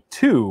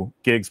 32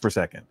 gigs per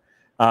second,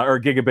 or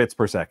gigabits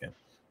per second.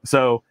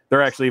 So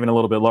they're actually even a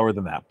little bit lower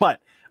than that. But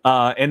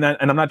and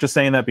I'm not just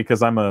saying that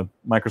because I'm a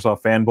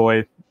Microsoft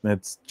fanboy.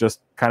 It's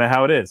just kind of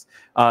how it is.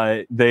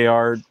 They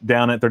are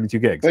down at 32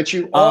 gigs. But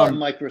you are a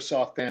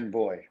Microsoft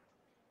fanboy.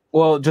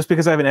 Well, just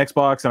because I have an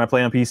Xbox and I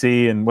play on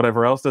PC and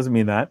whatever else doesn't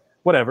mean that.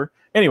 Whatever.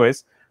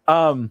 Anyways,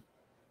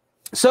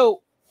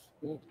 so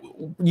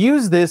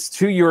use this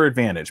to your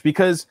advantage,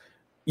 because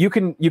you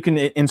can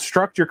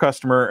instruct your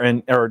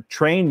customer or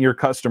train your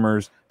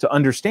customers to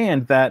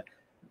understand that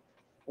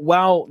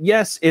while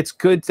yes, it's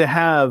good to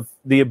have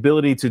the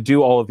ability to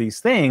do all of these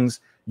things,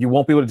 you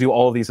won't be able to do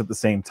all of these at the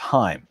same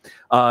time.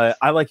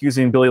 I like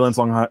using Billy Lynn's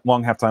Long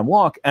Halftime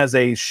Walk as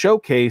a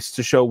showcase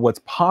to show what's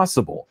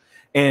possible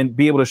and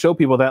be able to show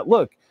people that,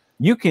 look,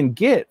 you can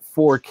get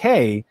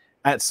 4K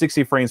at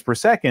 60 frames per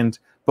second,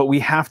 but we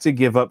have to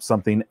give up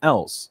something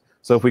else.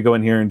 So if we go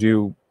in here and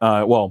do,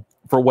 well,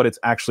 for what it's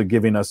actually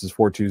giving us is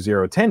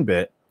 420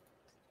 10-bit,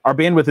 our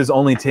bandwidth is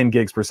only 10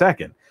 gigs per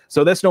second.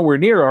 So that's nowhere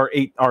near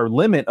our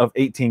limit of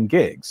 18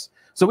 gigs.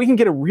 So we can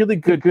get a really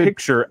good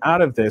picture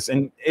out of this.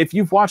 And if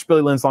you've watched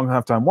Billy Lynn's Long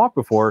Halftime Walk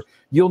before,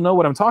 you'll know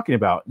what I'm talking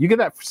about. You get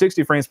that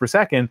 60 frames per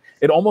second,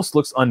 it almost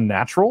looks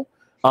unnatural.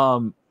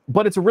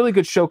 But it's a really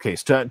good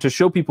showcase to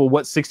show people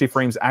what 60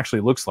 frames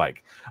actually looks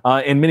like.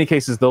 In many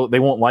cases, they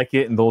won't like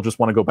it, and they'll just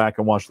want to go back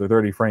and watch their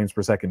 30 frames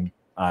per second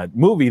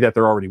movie that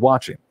they're already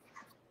watching,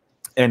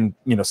 and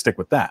stick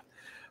with that.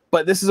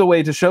 But this is a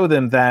way to show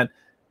them that,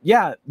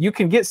 yeah, you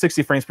can get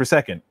 60 frames per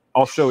second.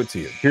 I'll show it to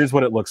you. Here's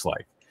what it looks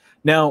like.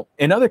 Now,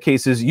 in other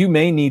cases, you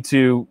may need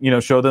to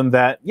show them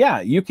that, yeah,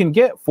 you can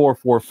get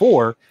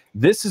 444.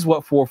 This is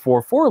what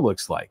 444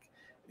 looks like.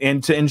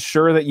 And to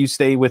ensure that you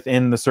stay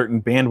within the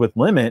certain bandwidth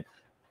limit,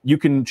 you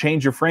can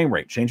change your frame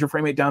rate. Change your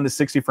frame rate down to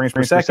 60 frames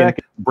per second.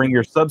 Bring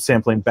your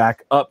subsampling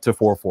back up to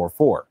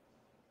 444.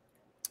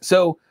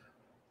 So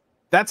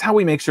that's how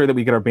we make sure that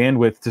we get our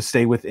bandwidth to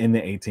stay within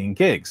the 18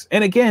 gigs.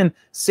 And again,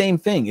 same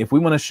thing. If we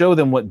want to show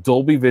them what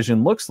Dolby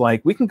Vision looks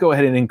like, we can go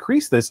ahead and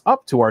increase this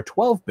up to our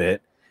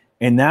 12-bit,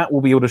 and that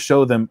will be able to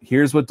show them,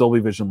 here's what Dolby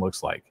Vision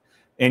looks like.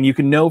 And you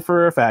can know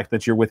for a fact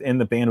that you're within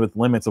the bandwidth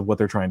limits of what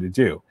they're trying to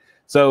do.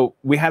 So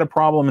we had a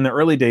problem in the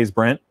early days,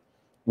 Brent,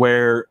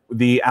 where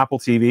the Apple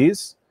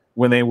TVs,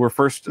 when they were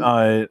first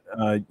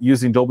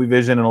using Dolby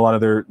Vision and a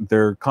lot of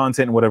their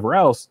content and whatever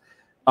else,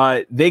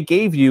 they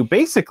gave you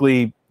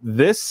basically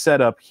this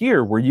setup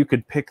here where you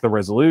could pick the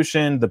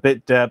resolution, the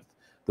bit depth,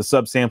 the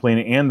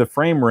subsampling, and the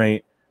frame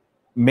rate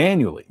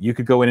manually. You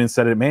could go in and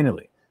set it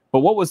manually. But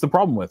what was the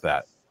problem with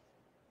that?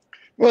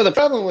 Well, the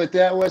problem with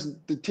that was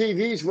the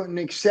TVs wouldn't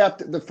accept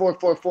the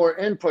 444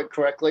 input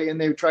correctly, and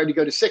they tried to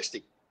go to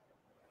 60.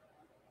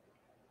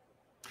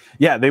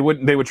 Yeah, they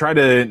would try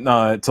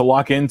to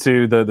lock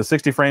into the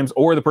 60 frames,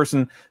 or the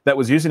person that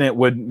was using it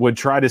would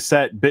try to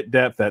set bit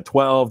depth at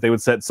 12. They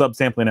would set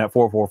subsampling at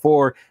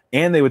 444,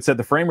 and they would set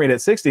the frame rate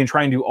at 60 and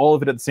try and do all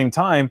of it at the same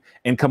time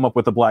and come up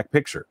with a black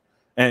picture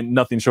and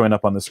nothing showing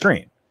up on the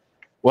screen.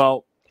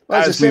 Well,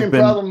 that's the same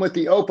problem with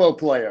the Oppo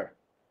player.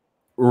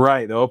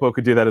 Right, the Oppo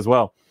could do that as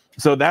well.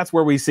 So that's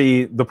where we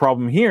see the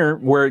problem here,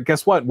 where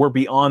guess what? We're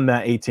beyond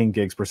that 18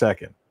 gigs per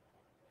second.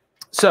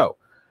 So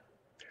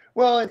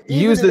well, and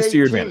use this to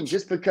your advantage.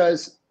 Just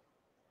because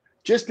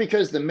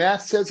the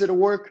math says it'll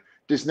work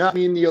does not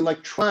mean the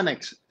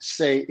electronics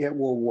say it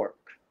will work.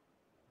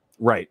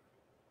 Right.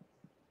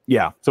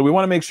 Yeah. So we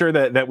want to make sure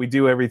that we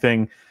do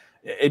everything.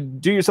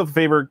 Do yourself a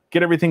favor,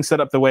 get everything set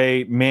up the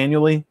way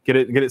manually, get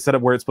it set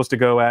up where it's supposed to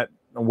go at,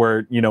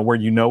 where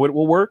it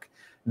will work,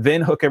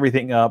 then hook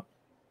everything up,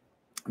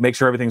 make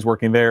sure everything's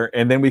working there,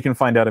 and then we can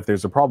find out if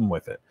there's a problem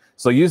with it.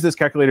 So use this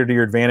calculator to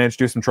your advantage,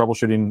 do some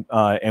troubleshooting,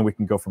 and we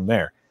can go from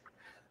there.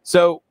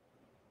 So,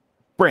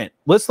 Brent,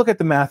 let's look at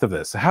the math of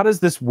this. How does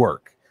this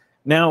work?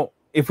 Now,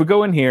 if we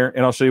go in here,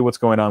 and I'll show you what's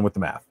going on with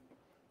the math.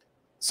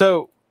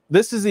 So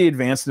this is the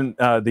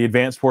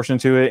advanced portion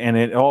to it, and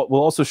it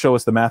will also show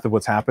us the math of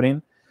what's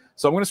happening.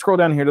 So I'm going to scroll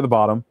down here to the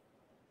bottom,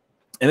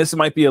 and this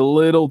might be a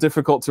little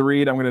difficult to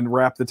read. I'm going to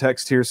wrap the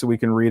text here so we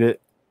can read it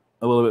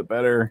a little bit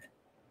better.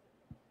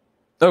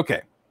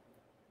 Okay.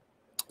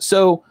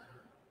 So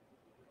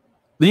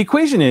the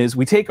equation is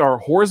we take our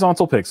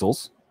horizontal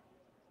pixels,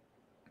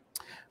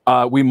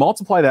 we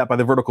multiply that by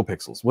the vertical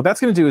pixels. What that's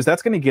going to do is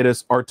that's going to get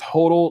us our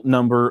total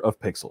number of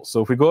pixels.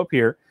 So if we go up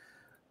here,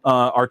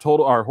 our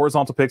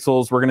horizontal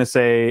pixels, we're going to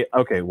say,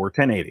 okay, we're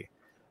 1080.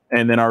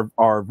 And then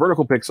our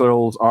vertical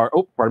pixels are,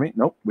 oh, pardon me,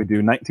 nope, we do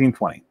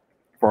 1920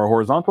 for our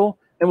horizontal,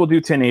 and we'll do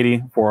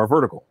 1080 for our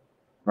vertical,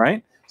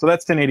 right? So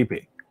that's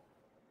 1080p.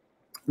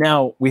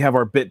 Now we have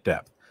our bit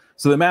depth.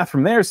 So the math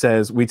from there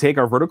says we take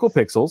our vertical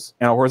pixels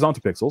and our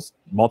horizontal pixels,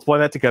 multiply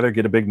that together,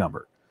 get a big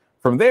number.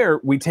 From there,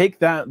 we take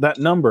that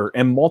number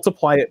and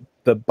multiply it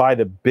by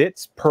the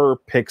bits per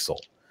pixel.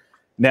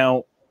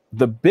 Now,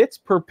 the bits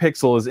per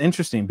pixel is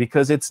interesting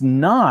because it's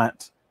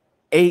not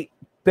 8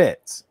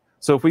 bits.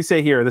 So if we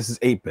say here, this is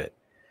 8-bit,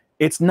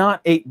 it's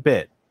not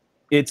 8-bit,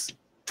 it's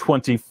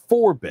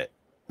 24-bit.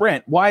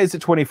 Brent, why is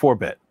it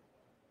 24-bit?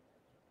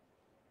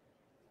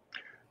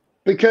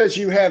 Because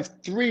you have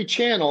 3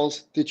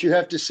 channels that you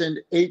have to send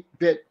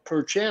 8-bit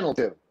per channel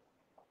to.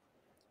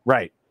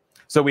 Right.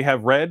 So we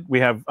have red, we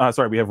have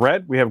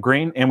red, we have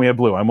green, and we have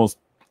blue. I almost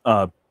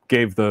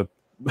gave the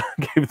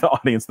gave the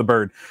audience the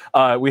bird.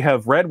 We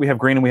have red, we have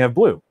green, and we have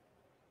blue.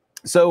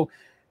 So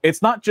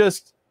it's not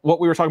just what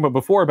we were talking about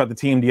before about the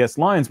TMDS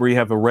lines, where you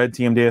have a red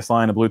TMDS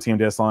line, a blue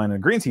TMDS line, and a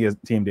green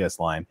TMDS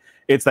line.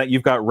 It's that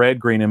you've got red,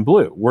 green, and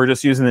blue. We're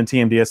just using the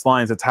TMDS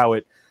lines. That's how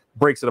it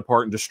breaks it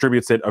apart and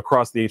distributes it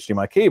across the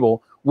HDMI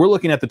cable. We're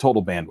looking at the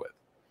total bandwidth.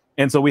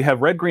 And so we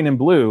have red, green, and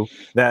blue.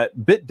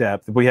 That bit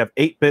depth, we have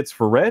 8 bits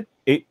for red,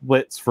 8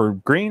 bits for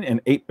green,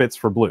 and 8 bits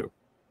for blue,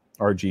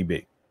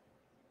 RGB.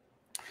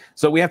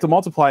 So we have to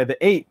multiply the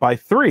 8 by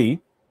 3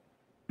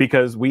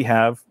 because we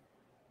have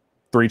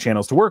 3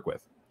 channels to work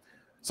with.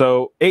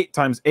 So 8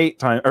 times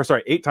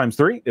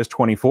 3 is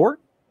 24.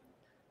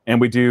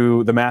 And we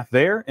do the math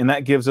there, and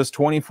that gives us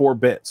 24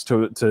 bits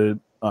to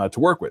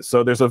work with.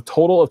 So there's a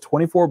total of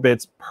 24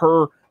 bits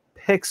per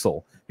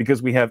pixel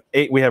because we have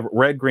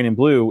red, green, and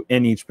blue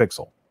in each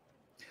pixel.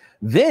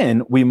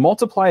 Then we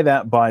multiply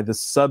that by the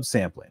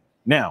subsampling.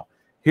 Now,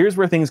 here's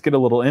where things get a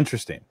little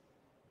interesting.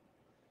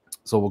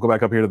 So we'll go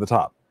back up here to the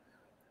top.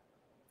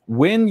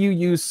 When you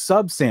use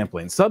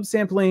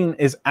subsampling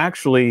is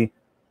actually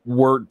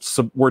we're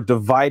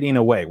dividing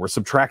away, we're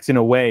subtracting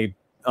away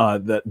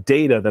the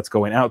data that's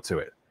going out to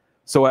it.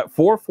 So at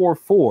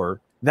 444,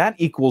 that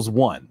equals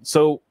 1.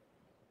 So,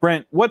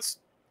 Brent, what's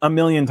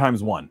 1,000,000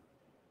 times 1?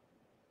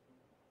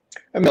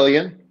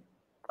 1,000,000.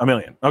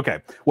 1,000,000. Okay.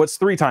 What's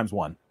 3 times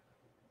 1?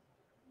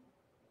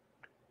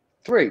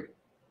 3.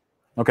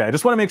 Okay. I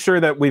just want to make sure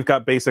that we've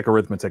got basic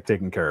arithmetic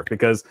taken care of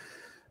because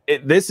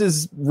this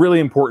is really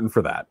important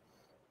for that.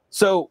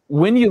 So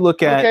when you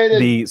look at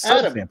the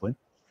subsampling,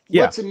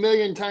 what's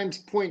 1,000,000 times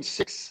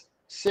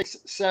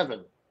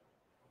 0.667?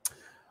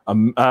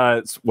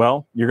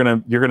 Well, you're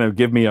gonna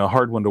give me a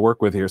hard one to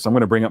work with here, so I'm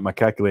gonna bring up my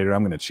calculator.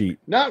 I'm gonna cheat.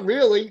 Not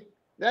really.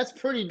 That's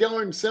pretty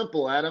darn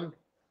simple, Adam.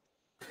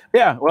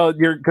 Yeah, well,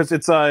 because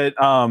it's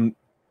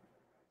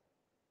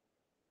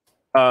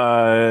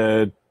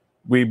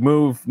we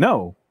move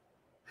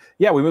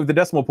the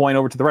decimal point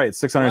over to the right. It's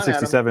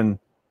 667.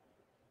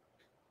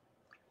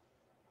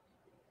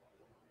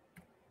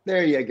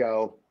 There you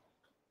go.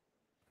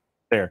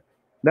 There.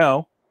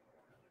 No.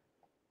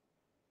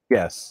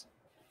 Yes.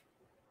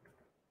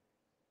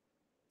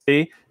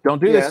 See,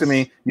 don't do this to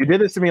me. You did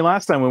this to me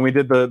last time when we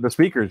did the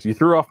speakers. You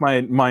threw off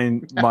my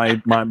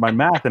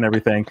math and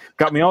everything.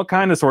 Got me all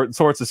kind of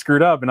sorts of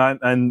screwed up,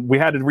 and we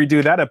had to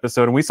redo that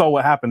episode, and we saw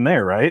what happened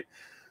there, right?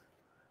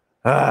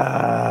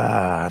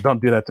 Don't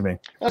do that to me.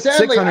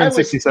 Sadly,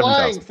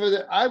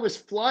 I was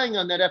flying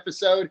on that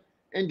episode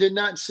and did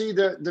not see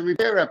the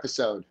repair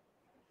episode.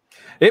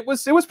 It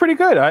was pretty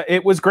good.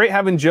 It was great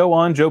having Joe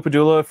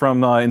Padula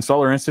from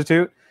Installer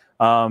Institute.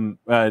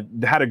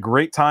 Had a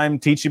great time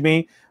teaching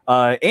me.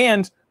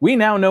 And we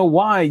now know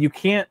why you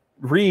can't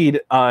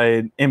read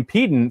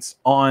impedance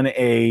on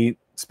a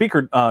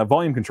speaker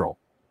volume control.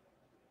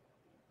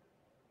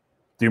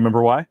 Do you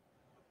remember why?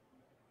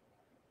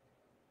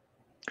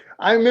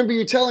 I remember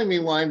you telling me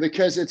why,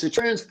 because it's a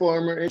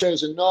transformer. It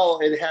shows a null.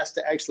 It has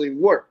to actually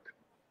work.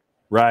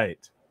 Right.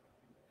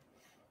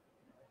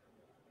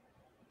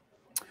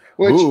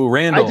 Which Ooh,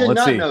 Randall, I did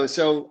not know,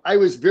 so I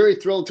was very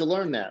thrilled to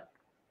learn that.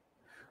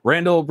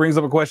 Randall brings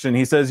up a question.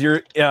 He says,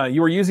 you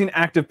were using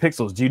active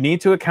pixels. Do you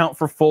need to account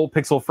for full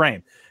pixel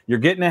frame? You're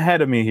getting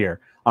ahead of me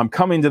here. I'm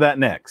coming to that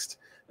next.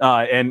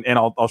 And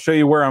I'll show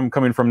you where I'm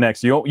coming from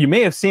next. You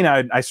may have seen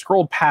I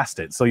scrolled past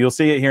it, so you'll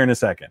see it here in a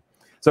second.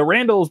 So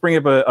Randall's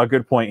bringing up a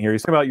good point here.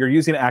 He's talking about you're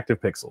using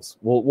active pixels.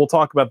 We'll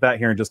talk about that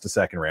here in just a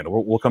second,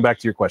 Randall. We'll come back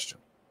to your question.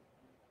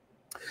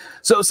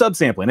 So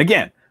subsampling.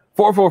 Again,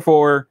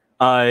 444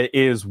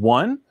 is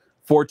 1.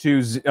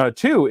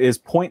 422 is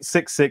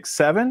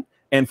 0.667.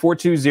 And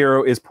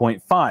 420 is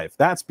 0.5.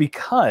 That's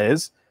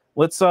because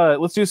let's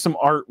do some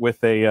art with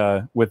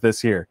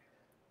this here.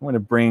 I'm going to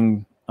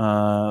bring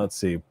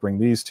bring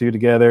these two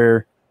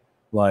together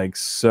like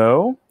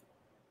so.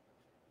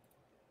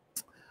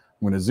 I'm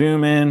going to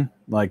zoom in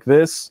like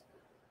this,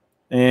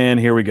 and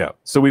here we go.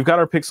 So we've got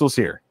our pixels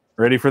here.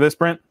 Ready for this,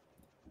 Brent?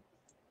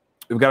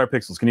 We've got our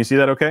pixels. Can you see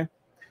that? Okay.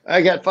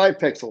 I got 5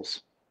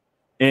 pixels.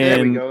 And,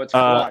 there we go. It's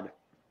quad.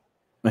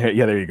 Okay,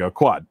 yeah, there you go.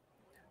 Quad.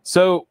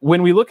 So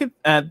when we look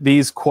at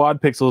these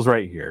quad pixels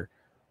right here,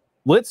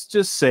 let's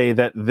just say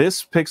that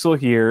this pixel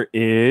here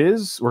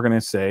we're going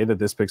to say that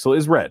this pixel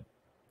is red.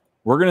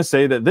 We're going to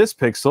say that this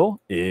pixel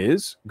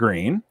is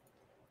green,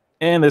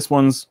 and this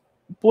one's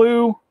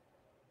blue,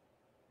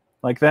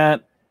 like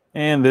that,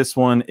 and this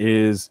one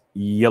is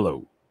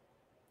yellow,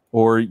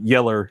 or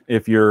yeller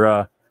if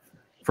you're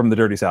from the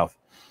dirty South.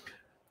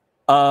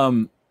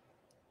 So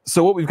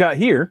what we've got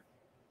here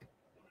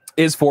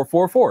is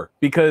 444,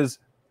 because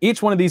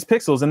each one of these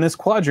pixels in this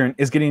quadrant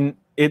is getting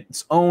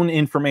its own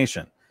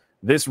information.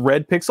 This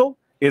red pixel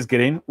is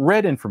getting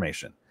red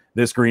information.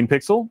 This green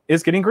pixel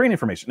is getting green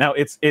information. Now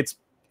it's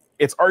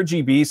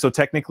RGB, so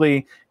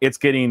technically it's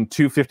getting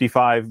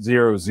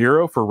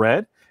 25500 for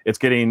red, It's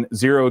getting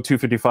 0,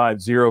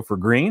 255, 0 for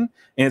green,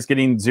 and it's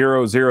getting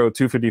 0, 0,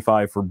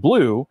 255 for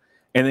blue,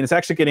 and then it's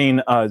actually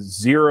getting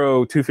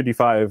 0,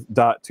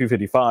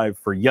 255.255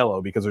 for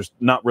yellow because there's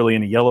not really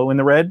any yellow in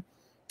the red,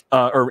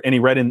 or any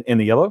red in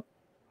the yellow.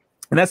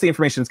 And that's the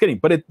information it's getting.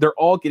 But they're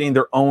all getting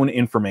their own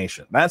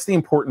information. That's the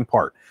important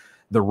part.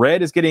 The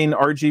red is getting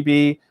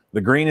RGB,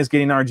 the green is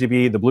getting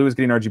RGB, the blue is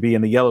getting RGB,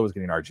 and the yellow is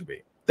getting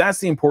RGB. That's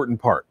the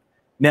important part.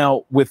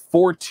 Now, with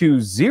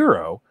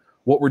 420,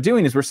 what we're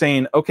doing is we're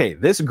saying, okay,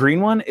 this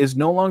green one is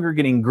no longer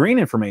getting green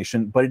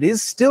information, but it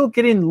is still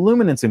getting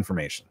luminance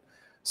information.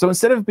 So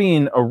instead of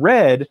being a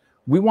red,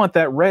 we want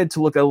that red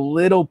to look a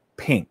little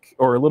pink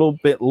or a little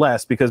bit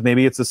less because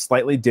maybe it's a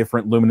slightly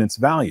different luminance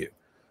value.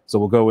 So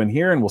we'll go in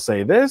here and we'll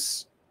say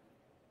this,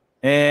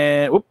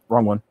 and whoop,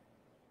 wrong one,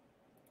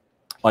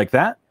 like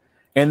that.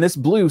 And this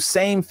blue,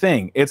 same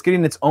thing. It's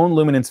getting its own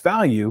luminance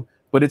value,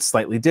 but it's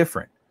slightly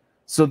different.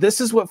 So this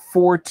is what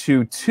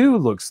 422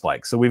 looks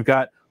like. So we've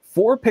got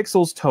 4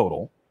 pixels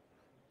total.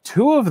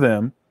 2 of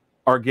them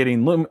are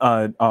getting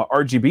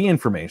RGB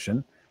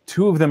information.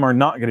 2 of them are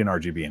not getting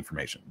RGB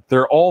information.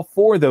 They're all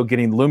 4, though,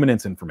 getting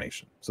luminance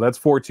information. So that's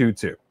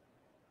 422,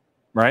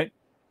 right?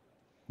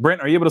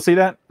 Brent, are you able to see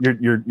that?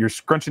 You're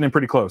scrunching in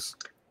pretty close.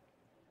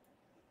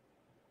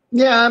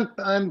 Yeah,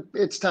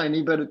 it's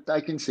tiny, but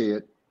I can see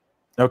it.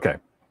 Okay,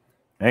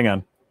 hang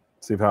on.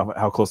 See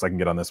how close I can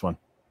get on this one.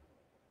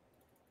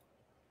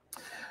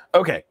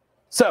 Okay,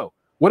 so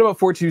what about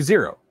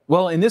 420?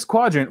 Well, in this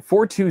quadrant,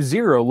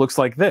 420 looks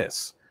like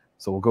this.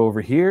 So we'll go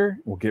over here.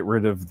 We'll get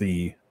rid of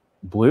the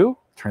blue,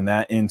 turn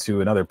that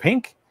into another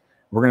pink.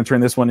 We're going to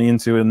turn this one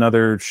into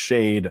another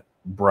shade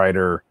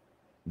brighter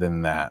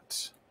than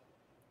that.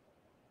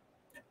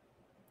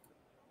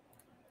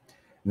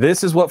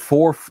 This is what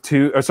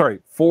 420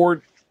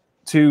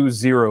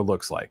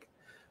 looks like.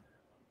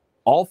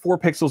 All 4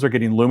 pixels are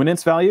getting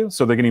luminance value,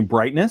 so they're getting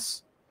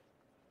brightness.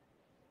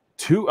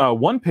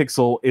 1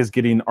 pixel is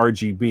getting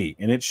RGB,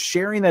 and it's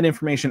sharing that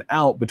information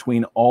out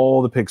between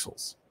all the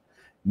pixels.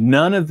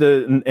 None of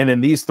the, and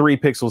then these 3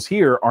 pixels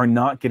here are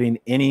not getting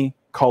any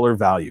color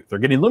value. They're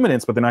getting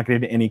luminance, but they're not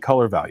getting any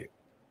color value.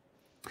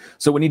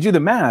 So when you do the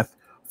math,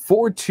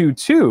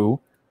 422,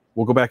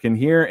 we'll go back in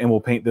here and we'll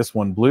paint this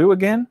one blue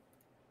again.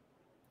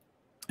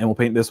 And we'll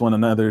paint this one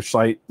another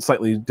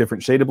slightly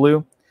different shade of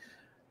blue.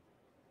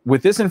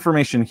 With this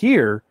information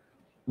here,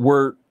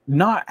 we're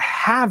not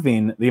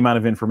having the amount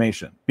of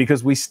information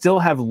because we still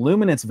have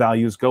luminance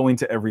values going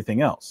to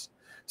everything else.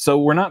 So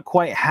we're not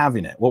quite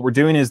having it. What we're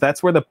doing is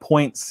that's where the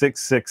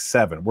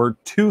 0.667, we're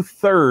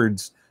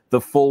 2/3 the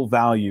full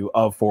value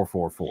of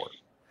 444.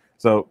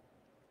 So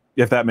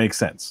if that makes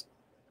sense.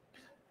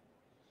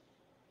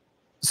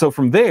 So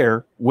from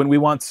there, when we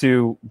want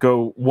to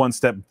go one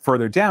step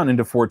further down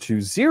into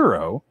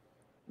 420,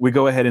 we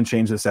go ahead and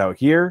change this out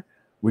here.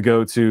 We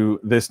go to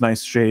this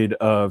nice shade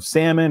of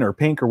salmon or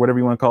pink or whatever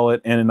you want to call it,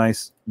 and a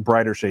nice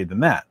brighter shade than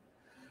that.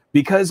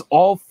 Because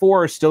all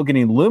 4 are still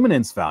getting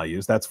luminance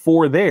values, that's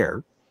 4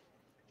 there.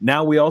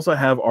 Now we also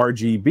have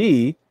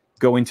RGB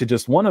going to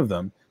just one of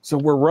them. So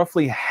we're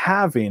roughly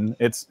having,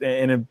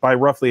 by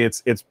roughly,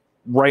 it's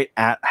right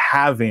at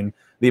having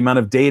the amount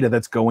of data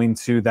that's going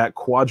to that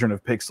quadrant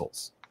of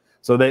pixels.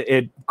 So that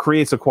it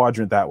creates a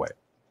quadrant that way.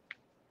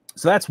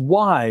 So that's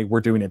why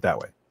we're doing it that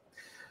way.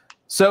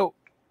 So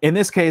in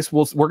this case,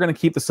 we're going to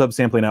keep the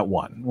subsampling at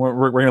 1.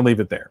 We're going to leave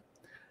it there.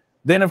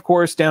 Then, of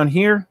course, down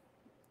here,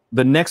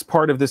 the next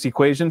part of this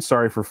equation,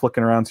 sorry for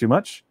flicking around too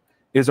much,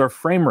 is our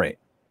frame rate.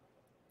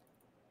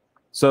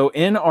 So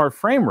in our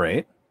frame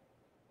rate,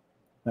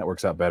 that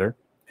works out better.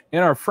 In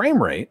our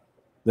frame rate,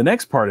 the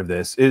next part of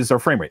this is our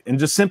frame rate. And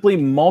just simply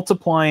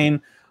multiplying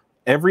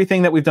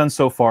everything that we've done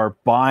so far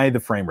by the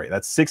frame rate.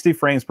 That's 60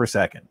 frames per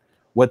second.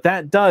 What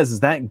that does is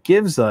that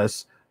gives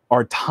us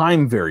our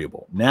time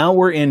variable. Now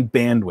we're in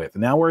bandwidth.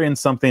 Now we're in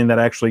something that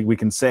actually we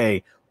can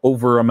say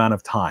over amount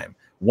of time.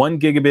 1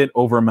 gigabit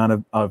over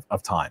amount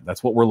of time.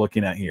 That's what we're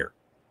looking at here.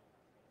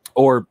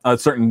 Or a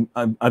certain,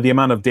 the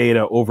amount of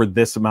data over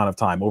this amount of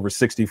time, over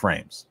 60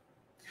 frames.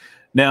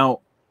 Now,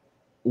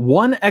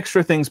 one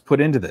extra thing's put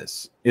into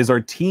this is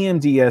our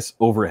TMDS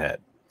overhead.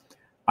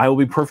 I will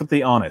be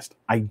perfectly honest.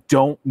 I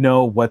don't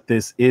know what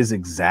this is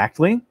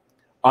exactly.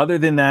 Other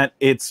than that,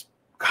 it's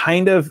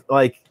kind of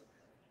like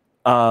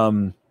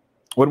when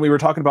we were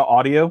talking about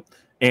audio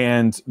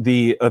and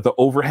the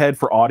overhead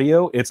for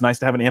audio, it's nice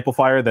to have an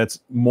amplifier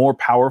that's more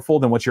powerful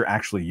than what you're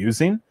actually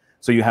using.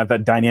 So you have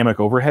that dynamic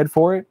overhead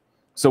for it.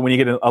 So when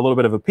you get a little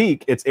bit of a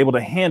peak, it's able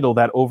to handle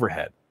that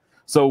overhead.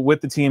 So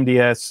with the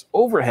TMDS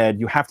overhead,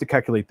 you have to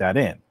calculate that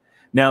in.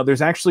 Now,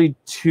 there's actually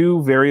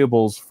 2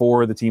 variables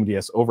for the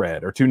TMDS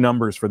overhead, or 2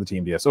 numbers for the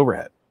TMDS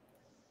overhead.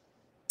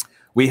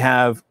 We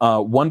have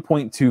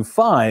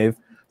 1.25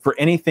 for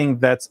anything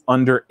that's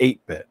under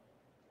 8-bit.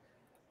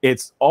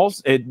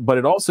 But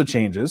it also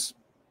changes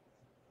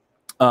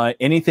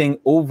anything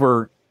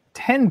over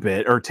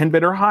 10-bit or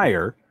 10-bit or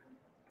higher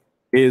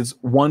is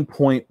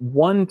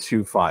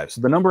 1.125.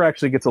 So the number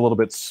actually gets a little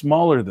bit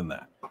smaller than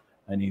that.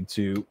 I need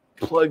to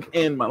plug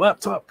in my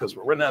laptop because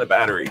we're running out of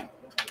battery.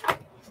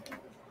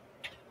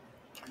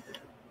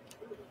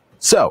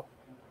 So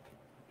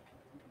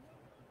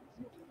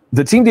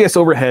the Team DS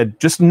overhead,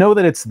 just know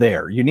that it's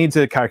there. You need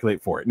to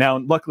calculate for it. Now,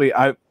 luckily,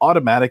 I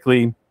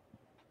automatically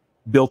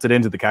built it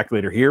into the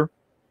calculator here.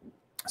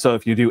 So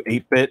if you do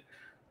 8-bit,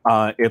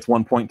 it's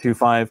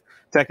 1.25.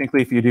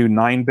 Technically, if you do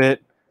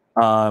 9-bit,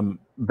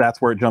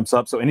 that's where it jumps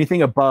up. So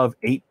anything above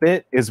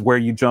 8-bit is where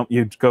you go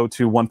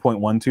to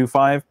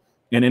 1.125,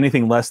 and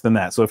anything less than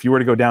that. So if you were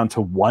to go down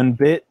to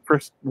 1-bit for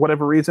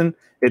whatever reason,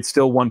 it's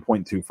still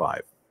 1.25.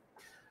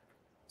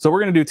 So we're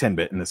going to do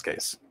 10-bit in this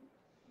case.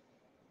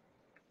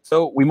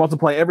 So we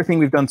multiply everything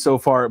we've done so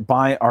far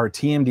by our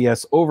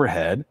TMDS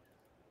overhead,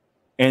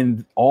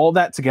 and all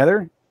that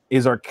together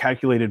is our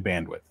calculated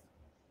bandwidth.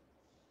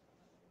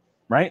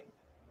 Right?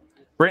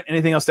 Brent,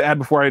 anything else to add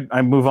before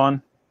I move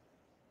on?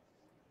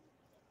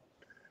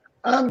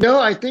 No,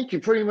 I think you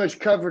pretty much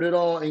covered it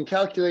all. And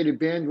calculated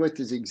bandwidth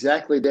is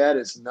exactly that.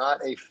 It's not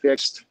a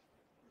fixed,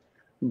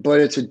 but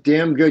it's a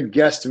damn good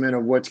guesstimate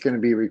of what's going to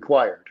be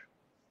required.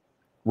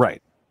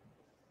 Right.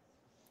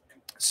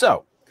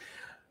 So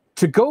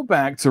to go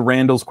back to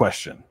Randall's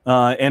question,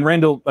 and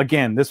Randall,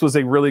 again, this was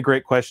a really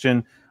great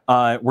question.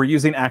 We're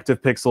using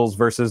active pixels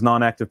versus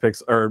non-active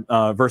pixels,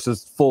 or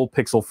versus full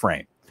pixel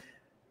frame.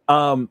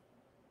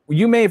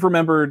 You may have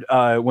remembered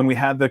when we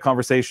had the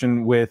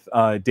conversation with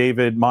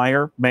David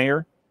Meyer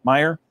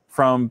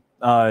from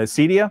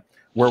Cedia,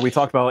 where we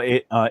talked about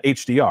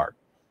HDR,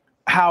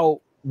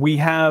 how we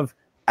have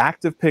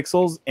active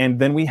pixels and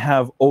then we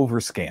have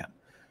overscan.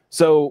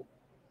 So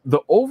the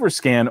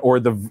overscan, or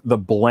the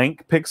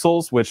blank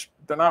pixels, which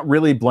they're not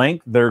really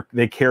blank,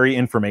 they carry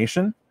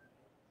information.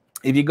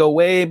 If you go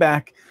way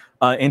back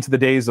into the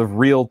days of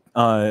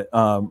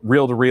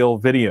reel-to-reel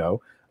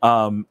video,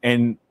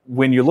 and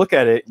when you look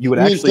at it, you would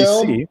actually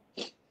see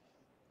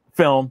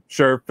film,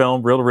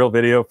 reel-to-reel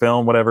video,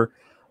 film, whatever.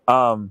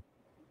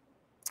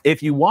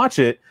 If you watch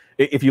it,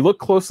 if you look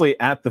closely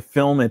at the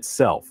film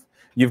itself,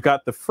 you've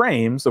got the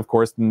frames, of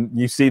course, and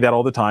you see that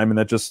all the time, and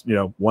that just,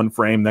 one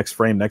frame, next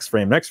frame, next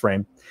frame, next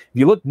frame. If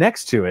you look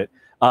next to it,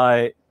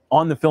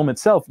 on the film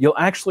itself, you'll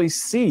actually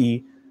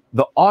see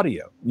the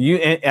audio.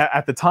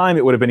 At the time,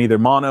 it would have been either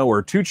mono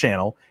or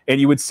 2-channel,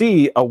 and you would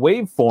see a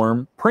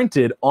waveform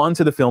printed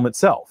onto the film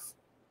itself.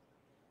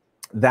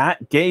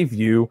 That gave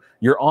you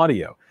your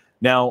audio.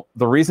 Now,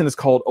 the reason it's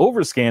called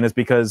overscan is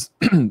because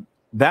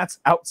that's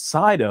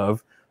outside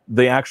of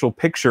the actual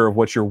picture of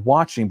what you're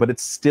watching, but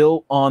it's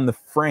still on the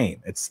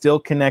frame. It's still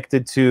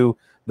connected to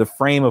the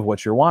frame of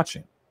what you're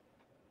watching.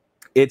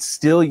 It's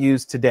still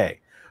used today.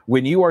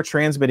 When you are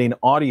transmitting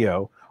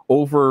audio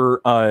over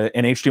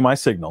an HDMI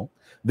signal,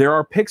 there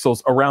are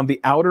pixels around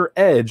the outer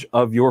edge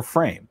of your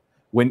frame.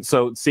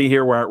 So see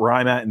here where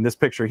I'm at in this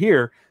picture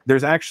here,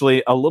 there's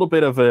actually a little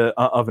bit of an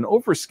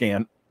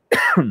overscan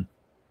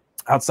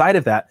outside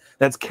of that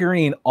that's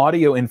carrying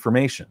audio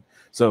information.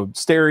 So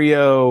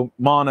stereo,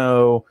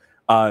 mono,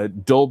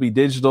 Dolby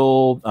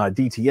Digital,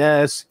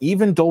 DTS,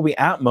 even Dolby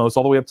Atmos,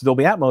 all the way up to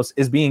Dolby Atmos,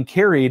 is being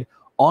carried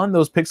on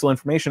those pixel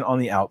information on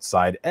the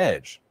outside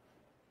edge.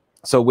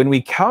 So when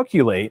we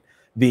calculate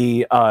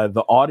the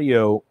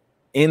audio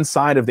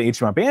inside of the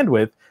HDMI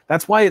bandwidth,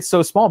 that's why it's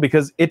so small,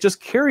 because it just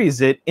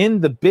carries it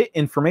in the bit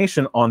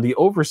information on the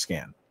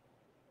overscan.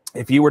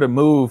 If you were to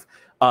move,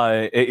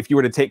 if you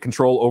were to take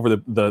control over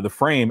the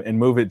frame and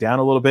move it down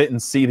a little bit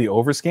and see the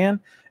overscan,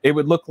 it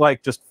would look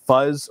like just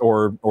fuzz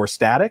or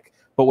static.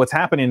 But what's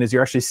happening is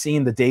you're actually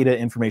seeing the data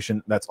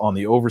information that's on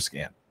the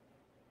overscan.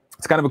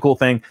 It's kind of a cool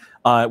thing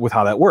with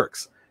how that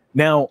works.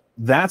 Now,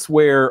 that's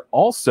where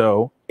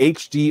also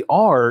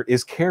HDR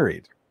is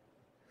carried.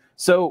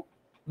 So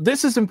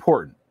this is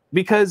important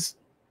because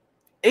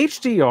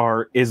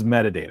HDR is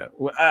metadata.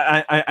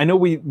 I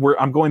know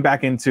I'm going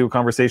back into a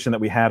conversation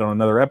that we had on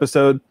another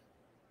episode.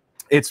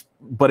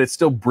 But it's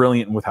still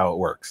brilliant with how it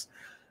works.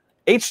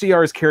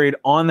 HDR is carried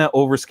on that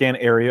overscan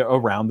area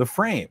around the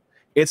frame.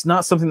 It's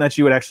not something that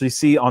you would actually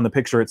see on the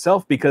picture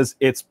itself because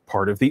it's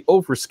part of the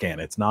overscan.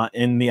 It's not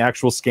in the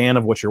actual scan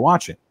of what you're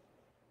watching.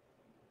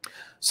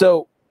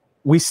 So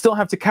we still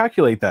have to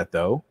calculate that,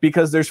 though,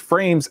 because there's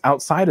frames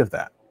outside of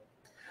that.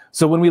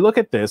 So when we look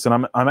at this,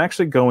 and I'm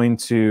actually going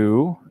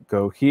to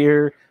go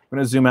here. I'm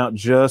going to zoom out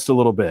just a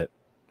little bit.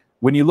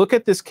 When you look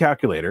at this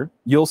calculator,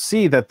 you'll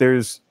see that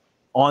there's,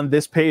 on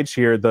this page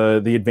here,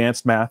 the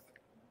advanced math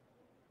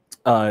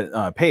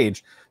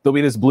page, there'll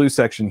be this blue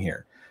section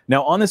here.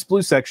 Now, on this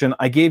blue section,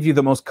 I gave you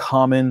the most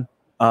common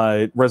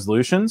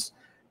resolutions,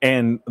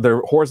 and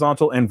their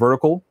horizontal and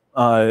vertical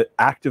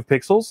active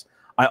pixels.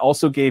 I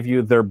also gave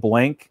you their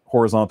blank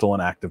horizontal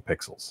and active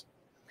pixels,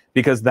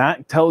 because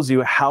that tells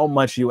you how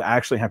much you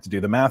actually have to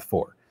do the math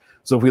for.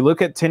 So if we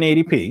look at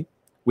 1080p,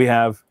 we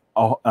have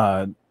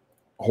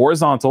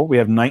horizontal, we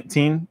have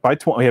 19 by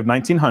 20, we have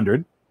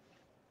 1900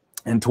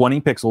 and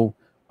 20 pixel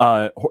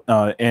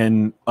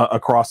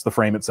across the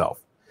frame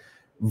itself.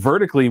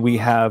 Vertically, we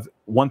have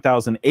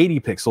 1080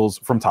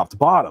 pixels from top to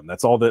bottom.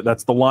 That's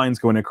the lines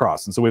going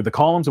across. And so we have the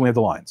columns and we have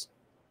the lines.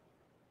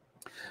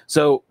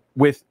 So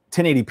with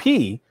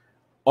 1080p,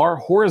 our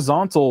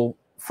horizontal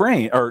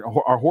frame,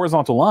 or our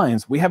horizontal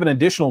lines, we have an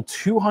additional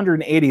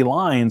 280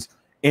 lines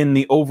in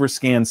the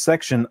overscan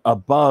section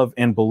above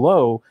and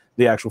below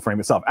the actual frame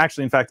itself.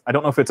 Actually, in fact, I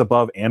don't know if it's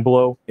above and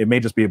below. It may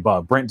just be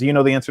above. Brent, do you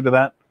know the answer to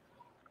that?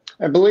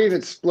 I believe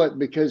it's split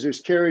because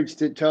there's carriage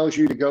that tells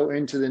you to go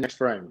into the next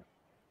frame.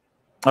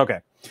 Okay.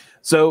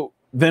 So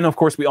then, of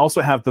course, we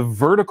also have the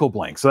vertical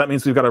blank. So that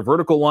means we've got our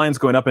vertical lines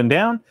going up and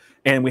down,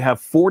 and we have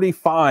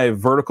 45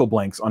 vertical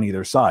blanks on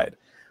either side.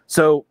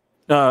 So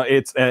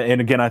it's,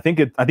 and again, I think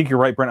you're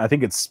right, Brent. I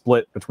think it's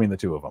split between the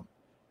two of them.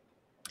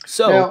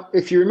 So now,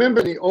 if you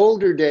remember the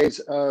older days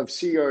of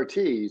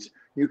CRTs,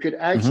 you could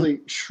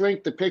actually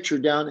shrink the picture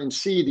down and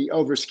see the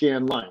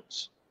overscan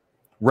lines.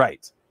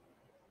 Right.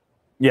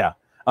 Yeah.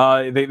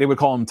 They would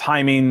call them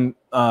timing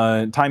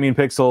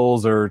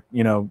pixels, or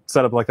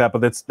set up like that.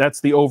 But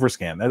that's the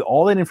overscan.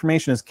 All that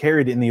information is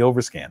carried in the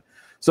overscan.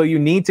 So you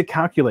need to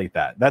calculate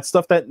that. That's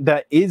stuff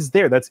that is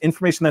there. That's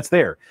information that's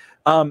there.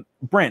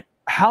 Brent,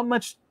 how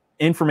much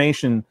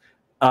information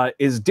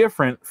is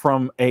different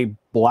from a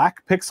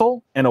black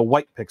pixel and a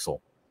white pixel?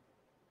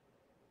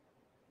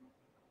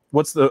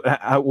 What's the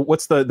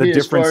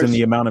difference in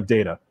the amount of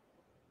data?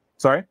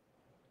 Sorry?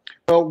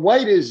 Well,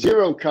 white is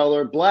 0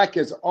 color, black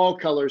is all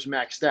colors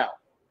maxed out.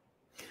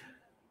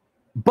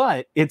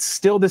 But it's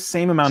still the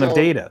same amount of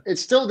data.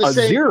 It's still the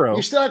same. Zero.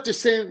 You still have to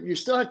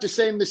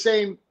send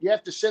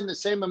the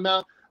same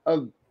amount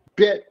of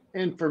bit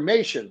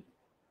information.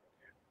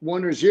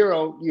 1 or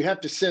 0, you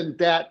have to send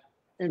that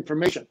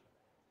information.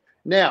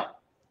 Now,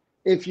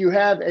 if you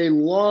have a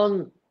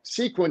long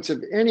sequence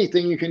of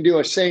anything, you can do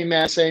a same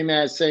as,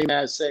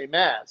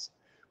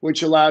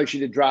 which allows you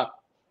to drop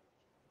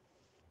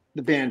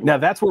the bandwidth. Now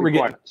that's where we're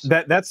getting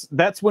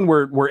that's when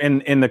we're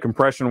in the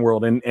compression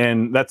world,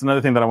 and that's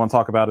another thing that I want to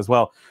talk about as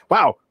well.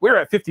 Wow, we're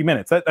at 50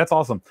 minutes. That's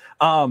awesome.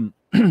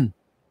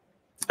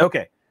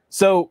 Okay,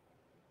 so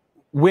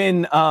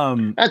when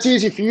that's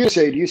easy for you to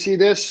say. Do you see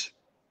this?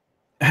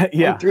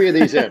 Yeah, 3 of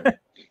these in.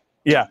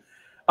 Yeah.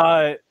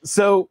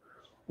 So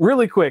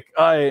really quick,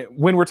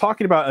 when we're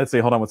talking about, let's say,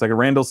 hold on one second.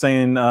 Randall's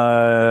saying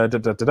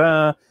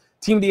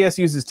Team DS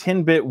uses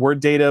 10-bit word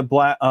data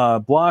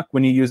block.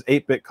 When you use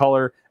 8-bit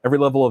color, every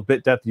level of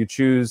bit depth you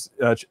choose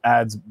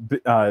adds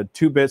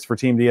 2 bits for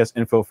Team DS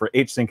info for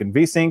H-sync and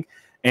V-sync,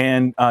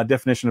 and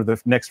definition of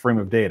the next frame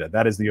of data.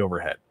 That is the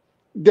overhead.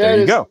 There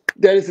you go.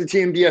 That is the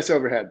Team DS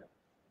overhead.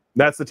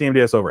 That's the Team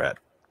DS overhead.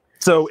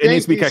 So it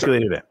needs to be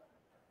calculated in.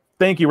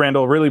 Thank you,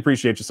 Randall. Really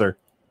appreciate you, sir.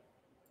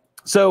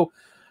 So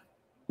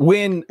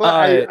when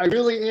I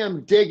really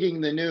am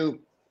digging the new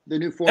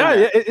format.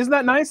 Yeah, isn't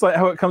that nice? Like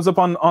how it comes up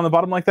on the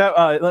bottom like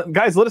that.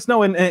 Guys, let us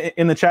know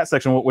in the chat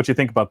section what you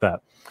think about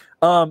that.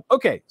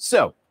 Okay,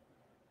 so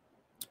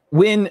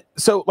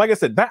like I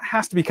said, that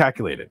has to be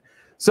calculated.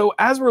 So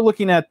as we're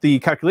looking at the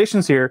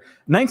calculations here,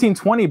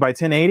 1920 by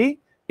 1080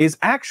 is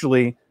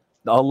actually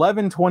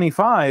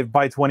 1125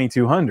 by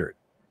 2200.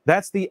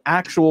 That's the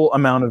actual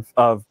amount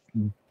of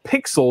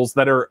pixels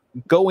that are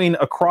going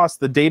across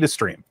the data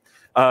stream.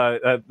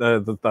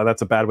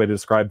 That's a bad way to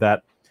describe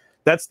that.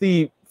 That's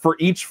for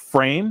each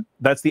frame,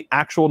 that's the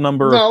actual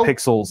number of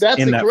pixels in that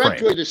frame. That's the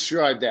correct way to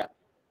describe that.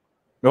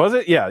 Was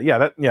it?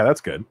 Yeah,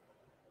 that's good.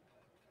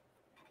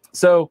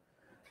 So,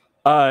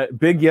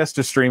 big yes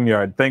to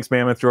StreamYard. Thanks,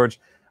 Mammoth George.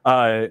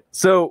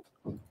 So,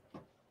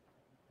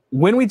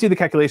 when we do the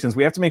calculations,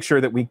 we have to make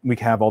sure that we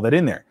have all that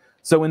in there.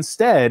 So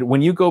instead,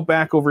 when you go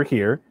back over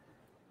here,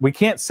 we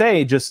can't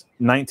say just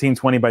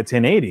 1920 by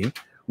 1080.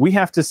 We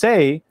have to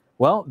say,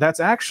 well, that's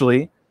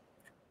actually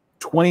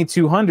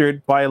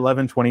 2200 by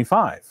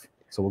 1125.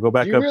 So we'll go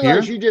back up here. You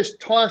realize you just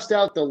tossed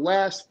out the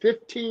last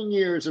 15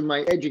 years of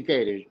my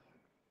educated.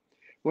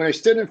 When I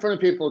stood in front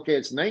of people, okay,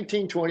 it's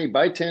 1920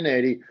 by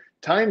 1080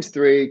 times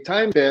 3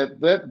 times bit,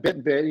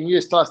 and you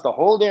just tossed the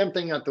whole damn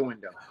thing out the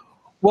window.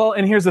 Well,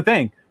 and here's the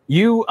thing.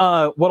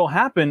 What'll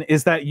happen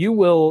is that you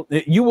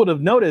would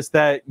have noticed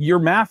that your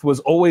math was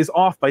always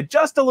off by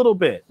just a little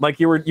bit. Like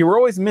you were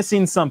always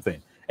missing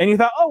something. And you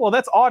thought, oh, well,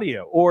 that's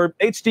audio or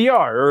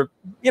HDR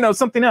or,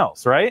 something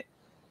else, right?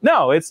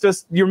 No, it's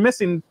just you're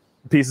missing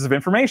pieces of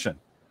information.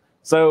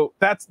 So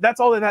that's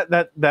all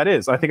that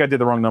is. I think I did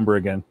the wrong number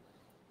again.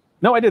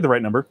 No, I did the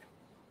right number.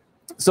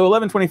 So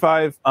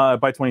 1125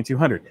 by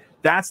 2200.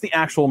 That's the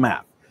actual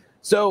math.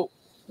 So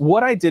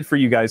what I did for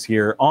you guys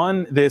here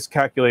on this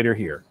calculator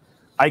here,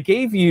 I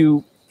gave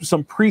you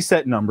some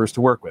preset numbers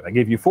to work with. I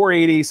gave you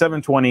 480,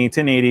 720,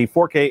 1080,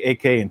 4K,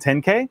 8K, and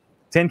 10K.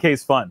 10K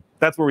is fun.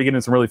 That's where we get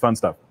into some really fun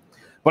stuff.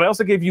 But I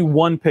also gave you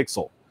 1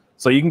 pixel.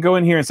 So you can go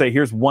in here and say,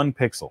 here's 1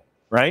 pixel,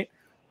 right?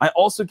 I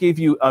also gave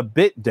you a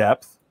bit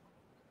depth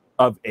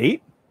of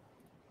 8,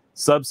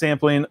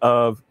 subsampling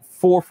of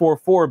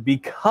 444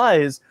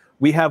 because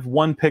we have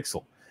 1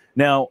 pixel.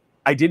 Now,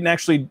 I didn't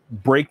actually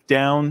break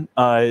down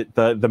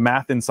the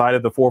math inside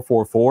of the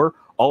 444.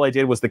 All I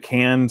did was the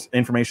canned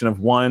information of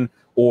 1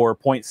 or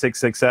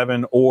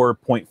 0.667 or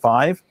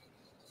 0.5.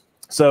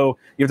 So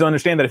you have to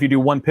understand that if you do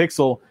 1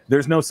 pixel,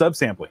 there's no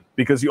subsampling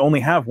because you only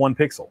have 1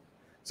 pixel.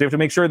 So you have to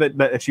make sure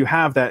that you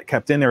have that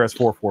kept in there as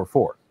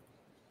 444.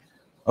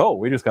 Oh,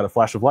 we just got a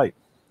flash of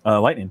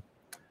lightning.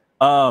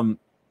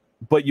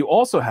 But you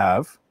also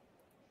have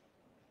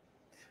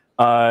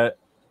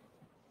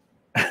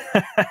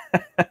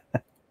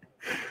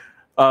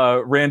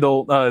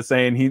Randall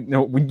saying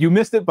you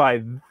missed it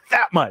by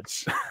that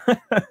much.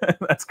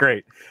 That's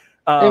great.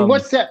 And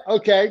what's that?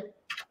 Okay,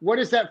 what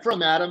is that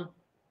from, Adam?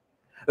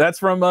 That's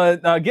from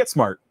Get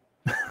Smart.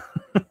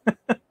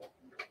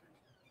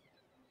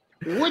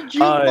 Would you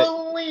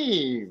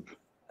believe?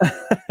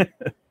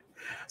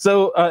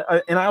 So,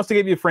 and I also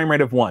gave you a frame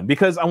rate of 1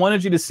 because I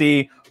wanted you to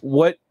see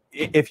what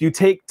if you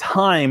take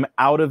time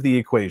out of the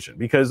equation,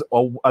 because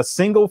a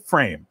single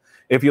frame,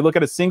 if you look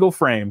at a single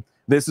frame,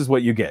 this is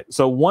what you get.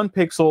 So 1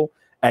 pixel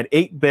at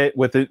 8-bit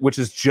with it, which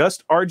is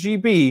just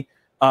RGB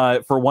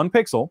for 1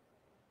 pixel.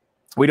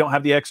 We don't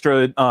have the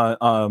extra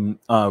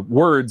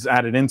words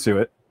added into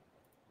it.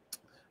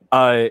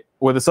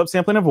 With a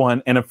subsampling of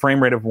 1 and a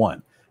frame rate of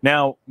 1.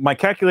 Now, my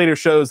calculator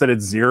shows that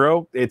it's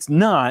 0. It's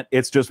not.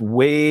 It's just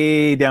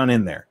way down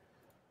in there.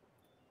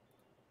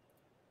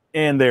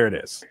 And there it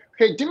is.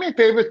 Okay, do me a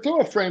favor. Throw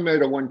a frame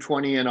rate of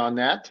 120 in on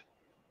that.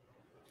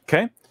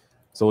 Okay.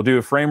 So we'll do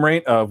a frame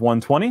rate of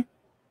 120.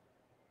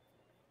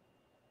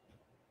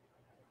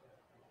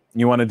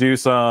 You want to do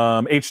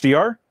some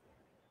HDR?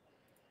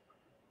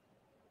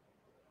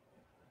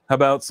 How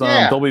about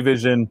some Dolby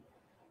Vision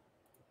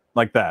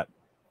like that?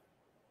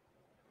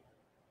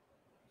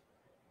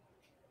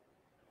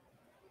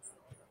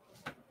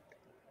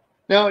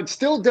 Now, it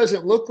still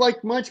doesn't look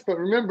like much, but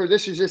remember,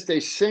 this is just a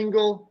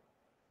single,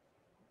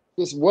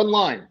 just one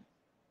line.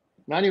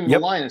 Not even a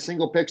line, a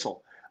single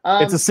pixel.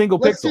 It's a single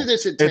pixel. Let's do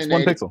this at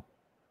 1080. It's 1 pixel.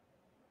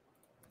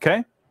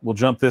 Okay, we'll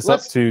jump this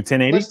up to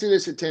 1080. Let's do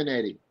this at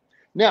 1080.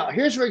 Now,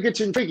 here's where it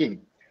gets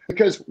intriguing,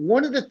 because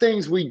one of the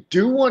things we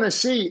do want to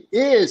see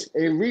is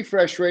a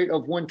refresh rate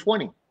of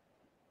 120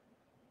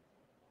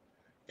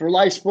 for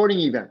live sporting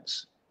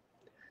events.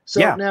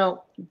 So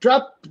now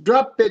drop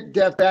bit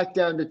depth back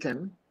down to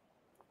 10.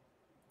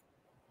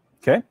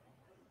 Okay.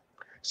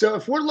 So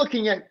if we're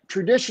looking at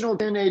traditional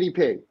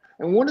 1080p,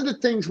 and one of the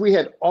things we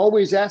had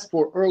always asked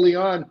for early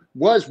on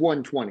was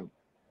 120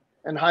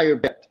 and higher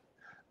bit.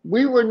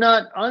 We were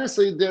not,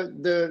 honestly,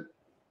 the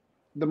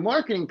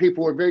marketing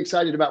people were very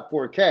excited about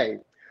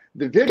 4K.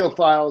 The video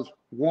files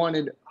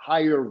wanted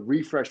higher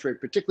refresh rate,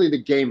 particularly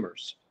the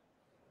gamers.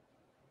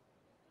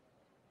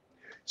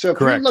 So if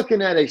you're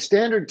looking at a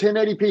standard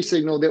 1080p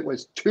signal that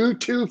was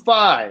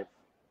 225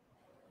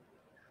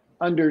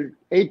 under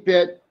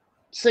 8-bit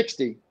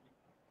 60,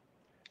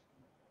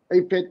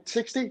 8-bit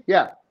 60,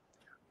 yeah.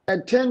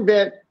 At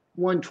 10-bit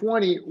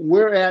 120,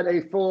 we're at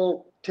a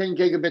full 10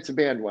 gigabits of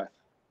bandwidth.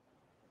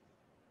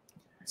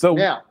 So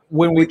now,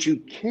 when you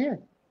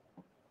can.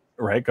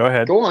 Right, go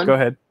ahead. Go on. Go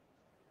ahead.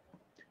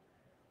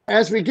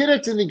 As we get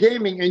into the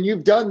gaming, and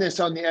you've done this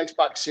on the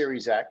Xbox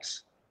Series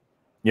X.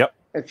 Yep.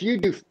 If you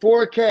do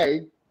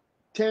 4K,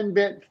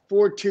 10-bit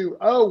 420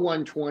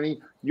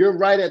 120, you're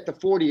right at the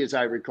 40, as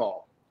I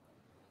recall.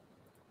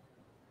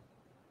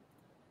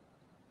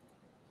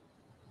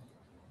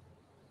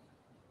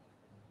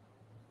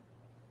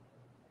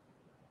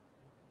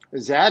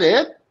 Is that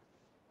it?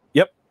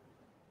 Yep.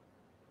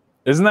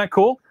 Isn't that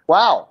cool?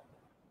 Wow.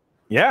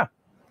 Yeah.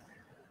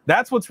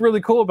 That's what's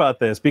really cool about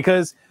this,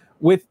 because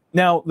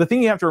now the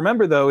thing you have to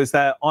remember though is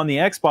that on the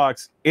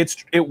Xbox,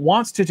 it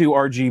wants to do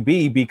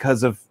RGB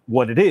because of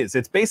what it is.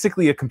 It's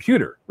basically a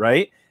computer,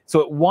 right?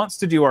 So it wants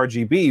to do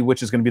RGB,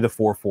 which is going to be the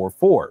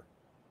 444.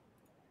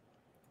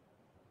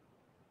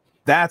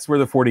 That's where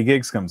the 40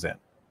 gigs comes in.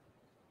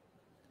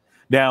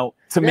 Now,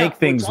 to make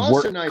things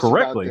work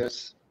correctly.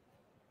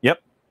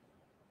 Yep.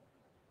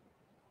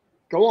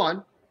 Go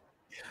on.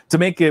 To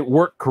make it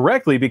work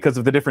correctly because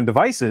of the different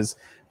devices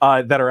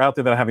that are out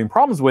there that are having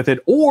problems with it,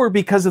 or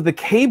because of the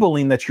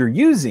cabling that you're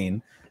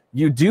using,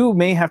 you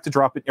may have to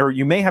drop it, or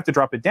you may have to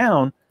drop it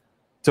down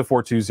to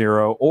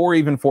 420 or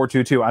even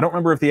 422. I don't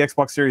remember if the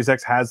Xbox Series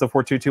X has the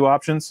 422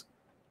 options,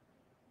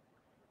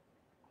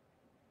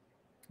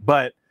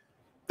 but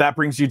that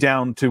brings you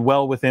down to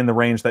well within the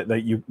range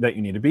that you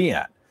need to be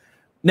at.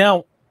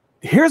 Now,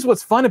 here's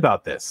what's fun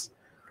about this.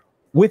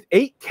 With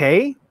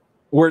 8K,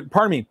 or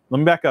pardon me, let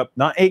me back up,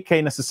 not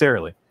 8K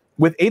necessarily.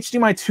 With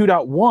HDMI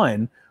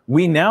 2.1,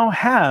 we now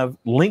have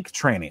link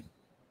training.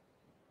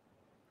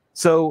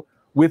 So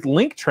with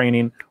link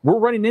training, we're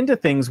running into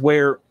things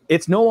where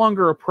it's no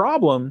longer a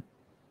problem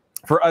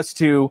for us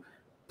to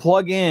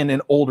plug in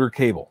an older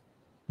cable,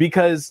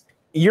 because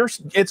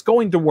it's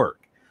going to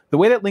work. The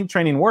way that link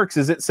training works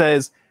is it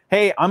says,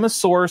 hey, I'm a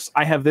source,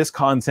 I have this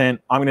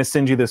content, I'm going to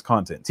send you this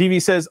content. TV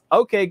says,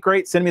 okay,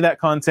 great, send me that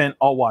content,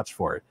 I'll watch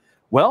for it.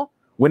 Well,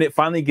 when it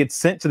finally gets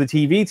sent to the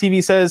TV,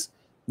 TV says,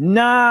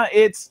 nah,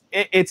 it's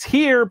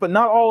here, but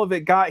not all of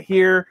it got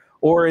here,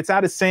 or it's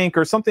out of sync,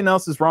 or something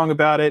else is wrong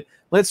about it.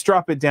 Let's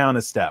drop it down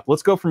a step.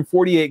 Let's go from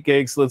 48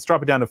 gigs, let's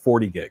drop it down to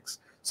 40 gigs.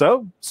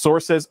 So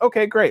source says,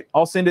 okay, great,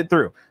 I'll send it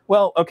through.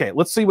 Well, okay,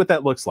 let's see what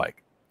that looks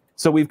like.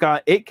 So we've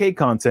got 8K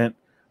content,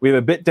 we have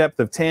a bit depth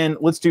of 10,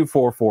 let's do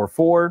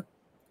 444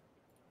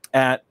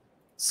 at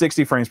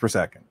 60 frames per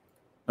second.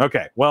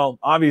 Okay, well,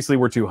 obviously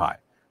we're too high.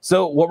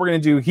 So what we're gonna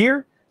do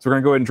here, so we're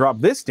going to go ahead and drop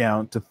this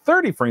down to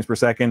 30 frames per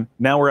second.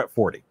 Now we're at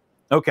 40.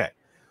 Okay,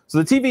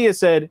 So the TV has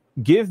said,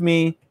 give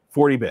me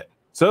 40-bit.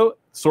 So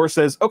source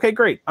says, okay,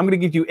 great. I'm going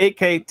to give you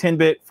 8K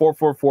 10-bit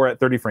 444 at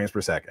 30 frames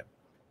per second.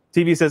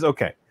 TV says,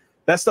 okay.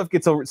 That stuff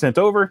gets sent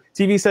over.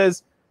 TV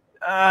says,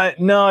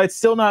 no, it's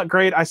still not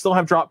great. I still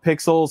have drop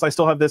pixels. I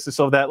still have this, I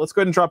still have that. Let's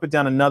go ahead and drop it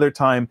down another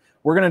time.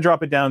 We're going to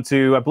drop it down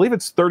to, I believe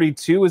it's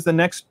 32 is the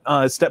next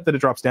step that it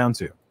drops down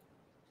to.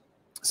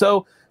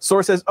 So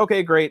source says,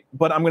 okay, great,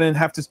 but I'm going to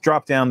have to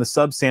drop down the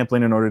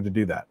subsampling in order to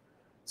do that.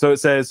 So it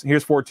says,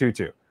 here's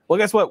 422. Well,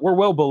 guess what? We're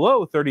well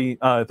below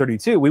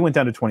 32. We went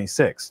down to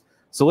 26.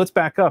 So let's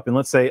back up and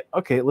let's say,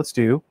 okay, let's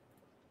do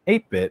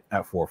 8-bit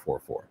at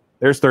 444.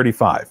 There's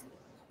 35.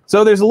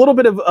 So there's a little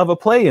bit of a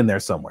play in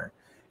there somewhere.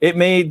 It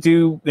may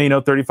do,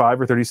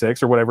 35 or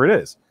 36 or whatever it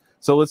is.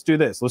 So let's do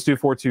this. Let's do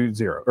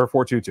 420 or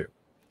 422.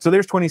 So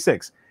there's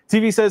 26.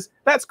 TV says,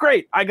 that's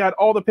great. I got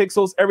all the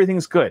pixels.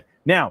 Everything's good.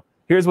 Now,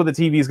 here's what the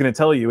TV is going to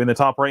tell you. In the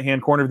top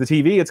right-hand corner of the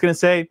TV, it's going to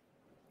say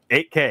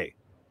 8K.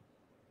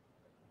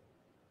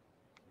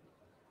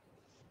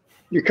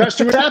 Your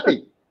customer's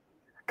happy.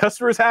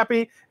 Customer's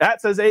happy. That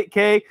says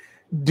 8K.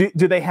 Do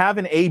they have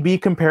an A/B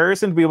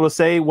comparison to be able to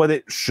say what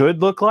it should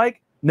look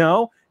like?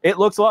 No. It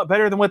looks a lot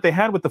better than what they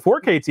had with the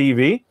 4K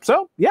TV.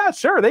 So, yeah,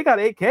 sure, they got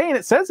 8K, and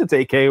it says it's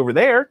 8K over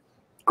there.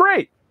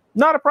 Great.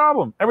 Not a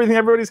problem.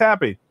 Everybody's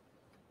happy.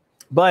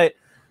 But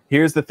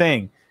here's the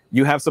thing.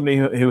 You have somebody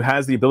who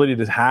has the ability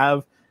to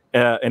have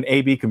an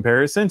A/B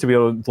comparison to be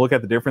able to look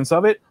at the difference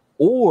of it,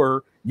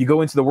 or you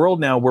go into the world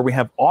now where we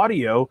have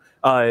audio,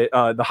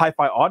 the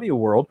hi-fi audio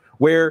world,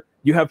 where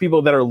you have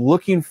people that are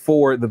looking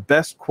for the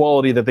best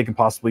quality that they can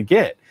possibly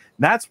get.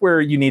 That's where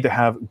you need to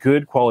have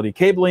good quality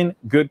cabling,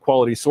 good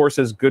quality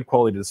sources, good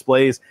quality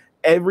displays.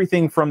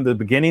 Everything from the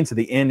beginning to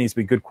the end needs to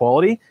be good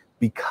quality,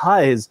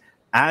 because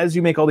as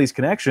you make all these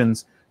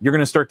connections, you're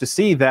going to start to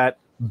see that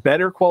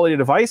better quality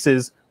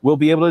devices will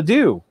be able to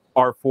do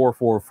our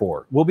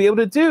 444. We'll be able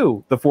to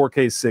do the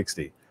 4K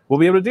 60. We'll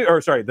be able to do,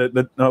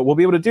 we'll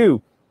be able to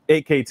do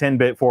 8K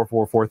 10-bit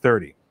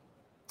 44430,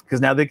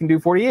 because now they can do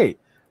 48,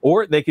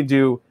 or they can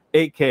do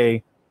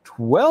 8K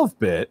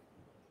 12-bit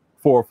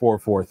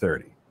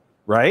 44430.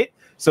 Right?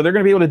 So they're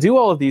going to be able to do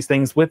all of these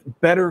things with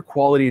better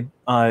quality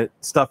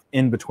stuff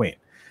in between.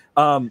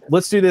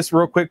 Let's do this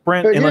real quick,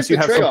 Brent, unless you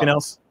have something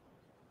else.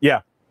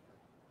 Yeah.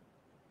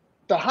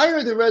 The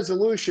higher the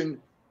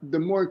resolution, the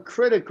more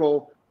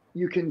critical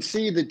you can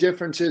see the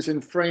differences in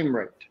frame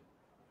rate.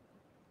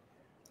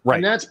 Right.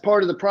 And that's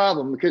part of the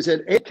problem, because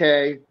at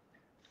 8K,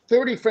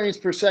 30 frames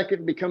per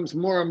second becomes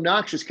more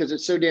obnoxious because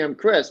it's so damn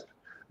crisp,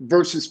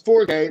 versus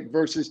 4K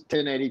versus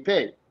 1080p.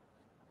 Right.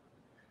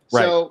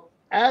 So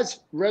as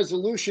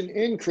resolution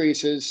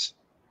increases,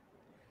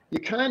 you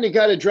kind of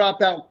got to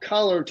drop out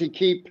color to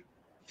keep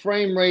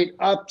frame rate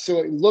up so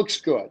it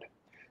looks good.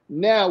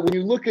 Now, when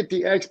you look at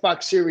the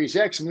Xbox Series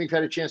X, and we've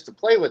had a chance to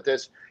play with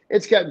this,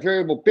 it's got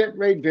variable bit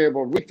rate,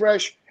 variable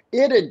refresh.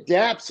 It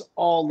adapts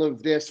all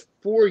of this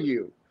for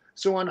you.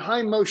 So on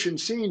high motion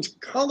scenes,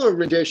 color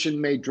rendition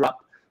may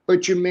drop,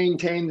 but you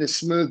maintain the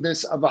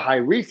smoothness of a high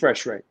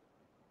refresh rate.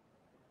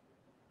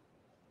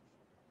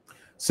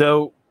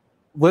 So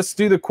let's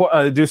do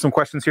do some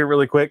questions here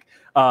really quick.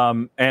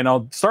 And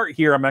I'll start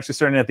here. I'm actually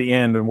starting at the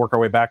end and work our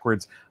way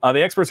backwards.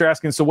 The experts are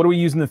asking, so what do we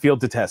use in the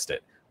field to test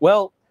it?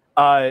 Well,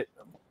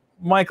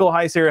 Michael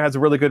Heiser has a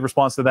really good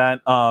response to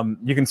that.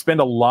 You can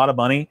spend a lot of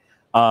money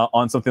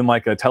on something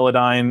like a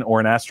Teledyne or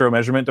an Astro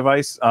measurement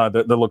device,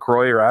 the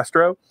LaCroix or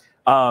Astro.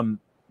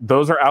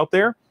 Those are out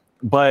there.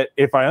 But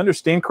if I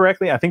understand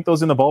correctly, I think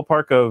those in the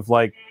ballpark of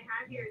like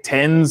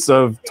tens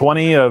of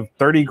 20 of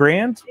 30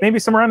 grand, maybe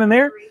somewhere around in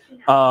there.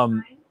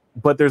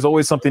 But there's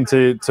always something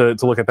to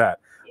look at that.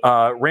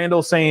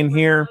 Randall saying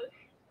here,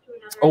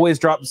 always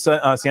drop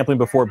sampling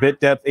before bit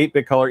depth.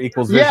 8-bit color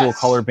equals visual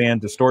color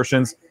band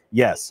distortions.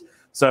 Yes.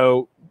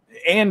 So,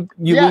 and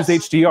you lose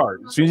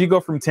HDR. As soon as you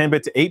go from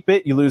 10-bit to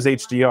 8-bit, you lose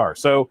HDR.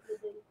 So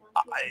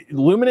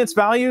luminance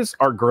values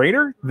are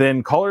greater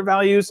than color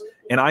values,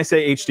 and I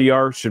say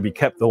HDR should be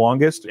kept the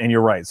longest, and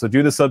you're right. So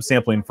do the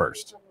subsampling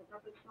first.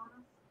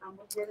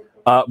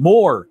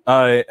 Michael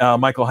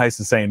Heiss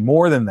is saying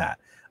more than that.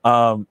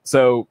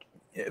 So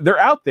they're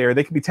out there,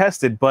 they can be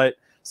tested, but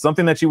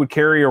something that you would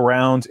carry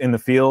around in the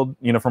field,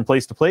 from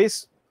place to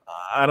place,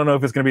 I don't know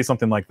if it's going to be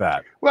something like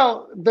that.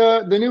 Well,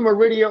 the new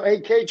Meridio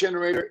 8K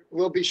generator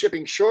will be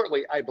shipping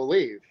shortly, I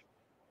believe.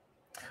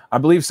 I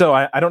believe so.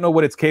 I don't know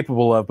what it's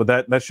capable of, but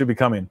that should be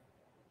coming.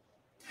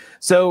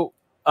 So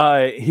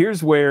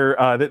here's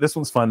where this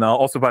one's fun,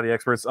 also by the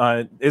experts.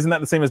 Isn't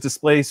that the same as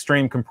display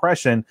stream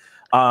compression?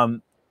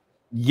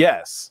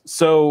 Yes.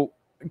 So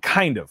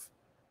kind of,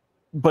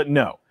 but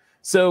no.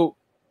 So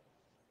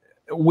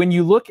when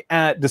you look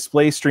at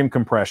display stream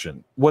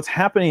compression, what's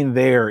happening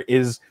there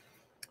is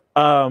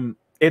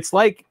it's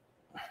like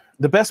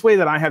the best way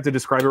that I have to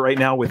describe it right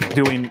now with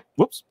doing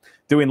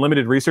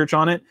limited research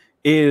on it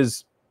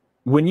is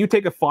when you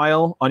take a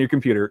file on your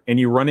computer and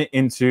you run it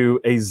into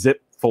a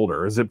zip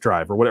folder, a zip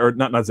drive, or whatever,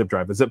 not zip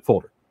drive, a zip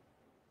folder,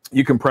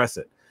 you compress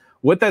it.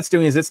 What that's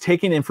doing is it's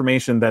taking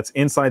information that's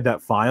inside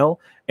that file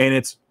and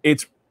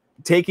it's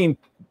taking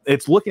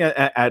it's looking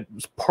at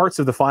parts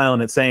of the file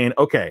and it's saying,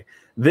 okay,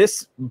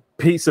 this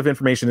piece of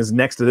information is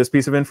next to this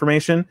piece of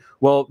information.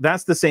 Well,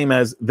 that's the same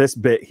as this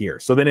bit here.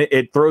 So then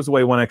it throws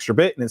away one extra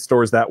bit and it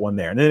stores that one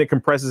there. And then it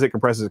compresses it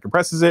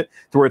to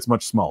where it's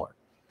much smaller.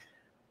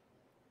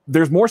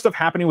 There's more stuff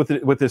happening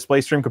with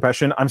display stream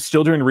compression. I'm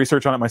still doing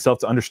research on it myself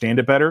to understand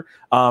it better.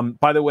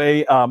 By the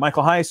way,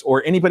 Michael Heiss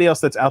or anybody else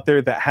that's out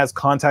there that has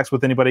contacts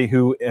with anybody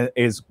who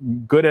is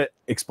good at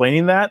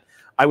explaining that,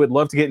 I would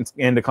love to get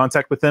into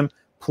contact with them.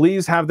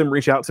 Please have them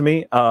reach out to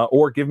me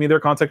or give me their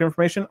contact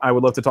information. I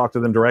would love to talk to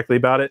them directly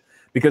about it,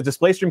 because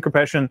display stream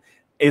compression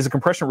is a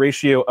compression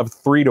ratio of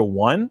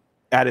 3:1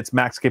 at its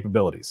max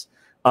capabilities.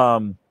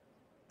 And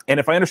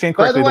if I understand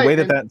correctly, the way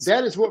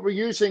that is what we're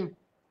using.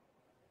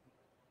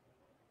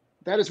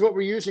 That is what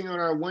we're using on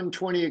our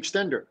 120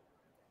 extender.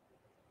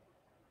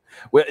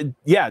 Well,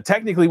 yeah,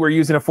 technically we're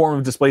using a form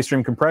of display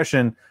stream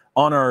compression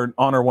on our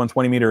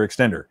 120 meter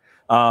extender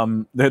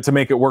to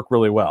make it work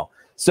really well.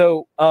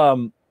 So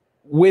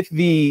with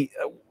the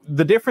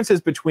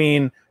differences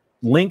between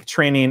link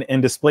training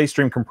and display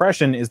stream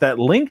compression is that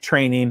link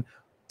training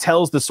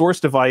tells the source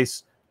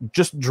device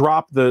just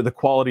drop the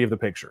quality of the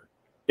picture.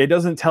 It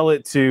doesn't tell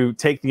it to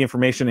take the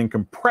information and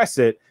compress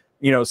it,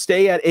 you know,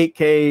 stay at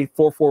 8K,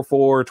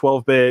 444,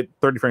 12-bit,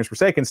 30 frames per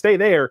second, stay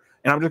there,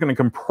 and I'm just going to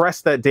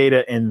compress that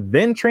data and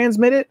then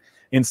transmit it.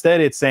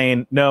 Instead, it's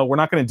saying, no, we're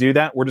not going to do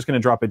that. We're just going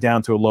to drop it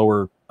down to a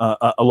lower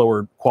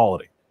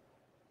quality.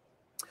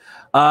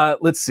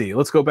 Let's see.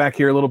 Let's go back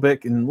here a little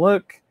bit and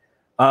look.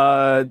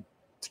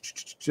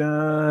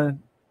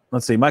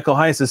 Let's see. Michael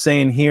Heiss is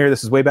saying here,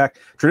 this is way back.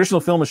 Traditional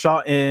film is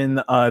shot in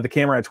the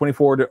camera at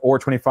 24 or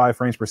 25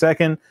 frames per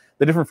second.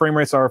 The different frame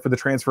rates are for the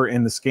transfer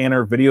in the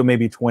scanner. Video may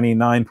be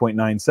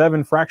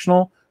 29.97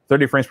 fractional,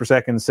 30 frames per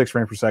second, 6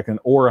 frames per second,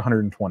 or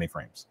 120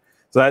 frames.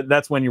 So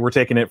that's when you were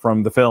taking it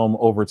from the film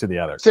over to the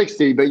other.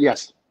 60, but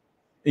yes.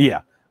 Yeah.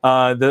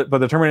 But the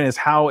determinant is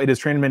how it is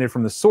transmitted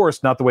from the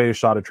source, not the way it is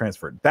shot or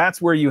transferred. That's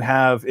where you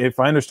have, if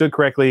I understood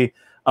correctly,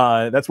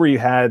 that's where you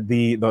had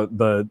the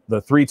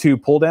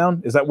 3-2 pull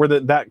down. Is that where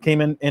that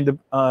came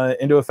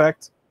into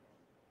effect?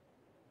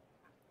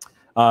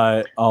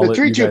 The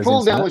 3-2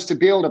 pull down was to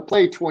be able to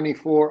play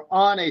 24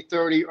 on a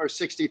 30 or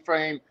 60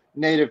 frame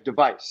native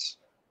device.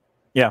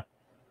 Yeah.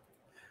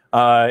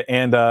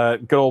 And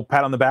good old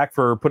pat on the back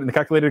for putting the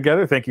calculator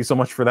together. Thank you so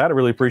much for that. I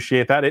really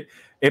appreciate that. It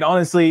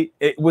honestly,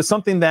 it was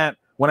something that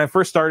when I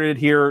first started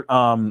here,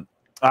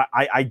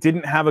 I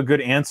didn't have a good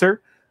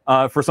answer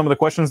for some of the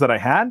questions that I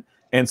had.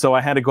 And so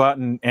I had to go out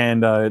and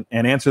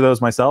answer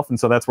those myself. And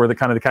so that's where the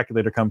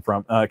calculator came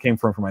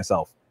from for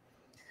myself.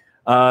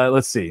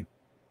 Let's see.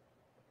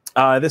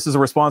 This is a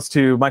response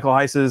to Michael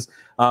Heiss's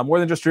more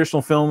than just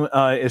traditional film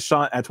is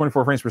shot at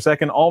 24 frames per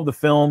second. All of the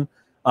film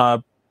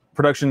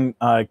production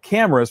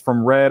cameras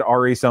from Red,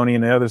 RE, Sony,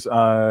 and the others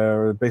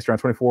are based around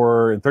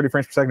 24 and 30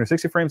 frames per second or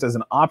 60 frames as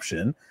an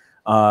option.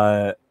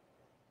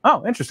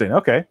 Oh, interesting.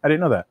 Okay. I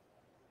didn't know that.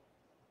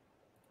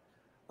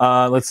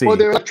 Let's see. Well,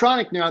 they're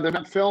electronic now. They're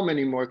not film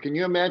anymore. Can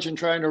you imagine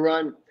trying to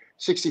run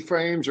 60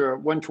 frames or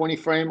 120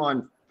 frame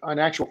on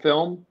actual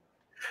film?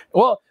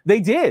 Well, they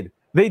did.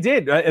 They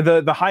did.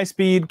 The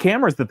high-speed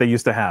cameras that they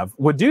used to have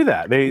would do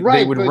that. They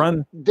would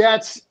run.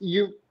 That's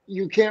you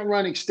can't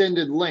run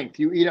extended length.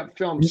 You eat up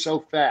film so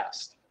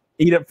fast.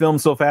 Eat up film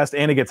so fast,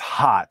 and it gets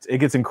hot. It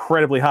gets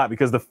incredibly hot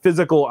because the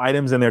physical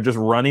items in there just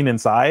running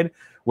inside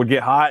would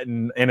get hot.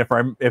 And if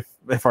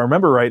I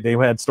remember right, they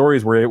had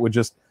stories where it would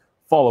just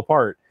fall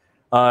apart.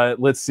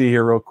 Let's see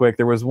here real quick.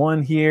 There was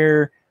one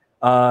here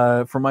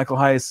from Michael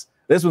Heiss.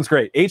 This one's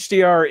great.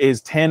 HDR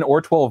is 10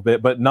 or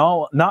 12-bit, but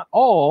not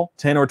all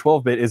 10 or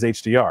 12-bit is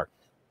HDR.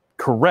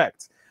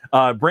 Correct.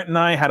 Brent and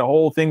I had a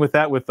whole thing with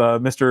that with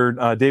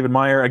Mr. David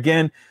Meyer.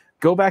 Again,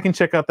 go back and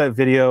check out that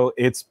video.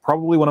 It's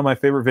probably one of my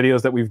favorite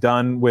videos that we've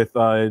done with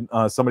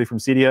somebody from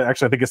Cedia.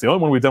 Actually, I think it's the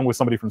only one we've done with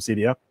somebody from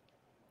Cedia.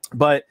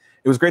 But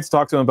it was great to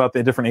talk to him about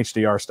the different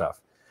HDR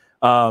stuff.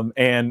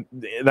 And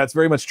that's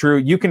very much true.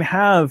 You can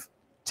have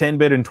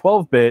 10-bit and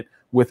 12-bit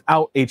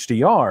without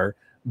HDR,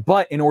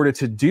 but in order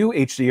to do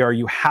HDR,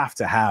 you have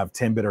to have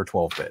 10-bit or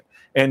 12-bit.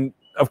 And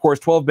of course,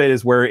 12-bit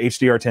is where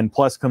HDR 10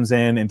 Plus comes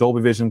in and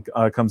Dolby Vision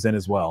comes in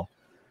as well.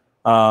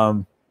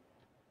 This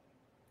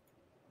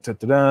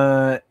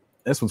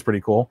one's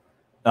pretty cool.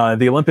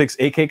 The Olympics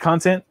 8K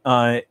content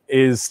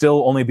is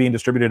still only being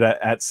distributed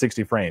at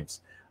 60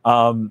 frames,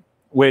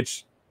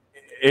 which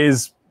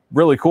is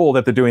really cool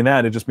that they're doing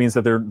that. It just means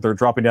that they're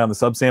dropping down the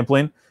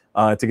subsampling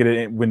to get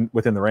it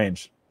within the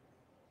range.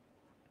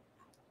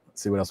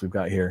 Let's see what else we've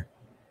got here.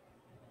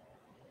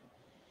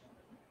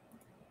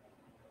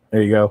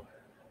 There you go.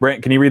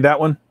 Brent, can you read that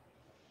one?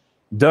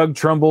 Doug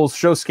Trumbull's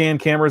show scan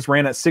cameras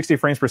ran at 60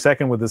 frames per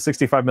second with a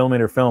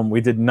 65mm film.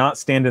 We did not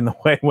stand in the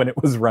way when it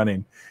was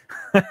running.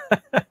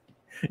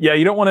 Yeah,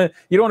 you don't want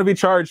to be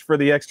charged for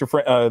the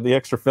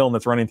extra film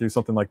that's running through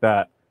something like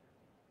that.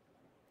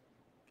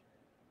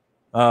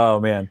 Oh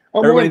man,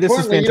 everybody, this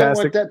is fantastic. You don't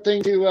want that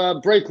thing to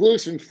break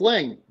loose and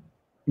fling.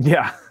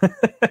 Yeah.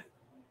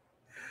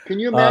 Can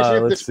you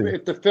imagine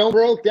if the film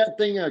broke, that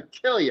thing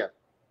kill you?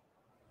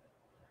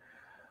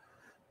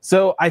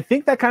 So I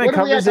think that kind of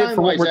covers it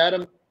for what we're.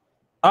 Adam?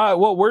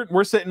 Well,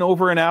 we're sitting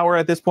over an hour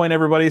at this point,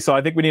 everybody. So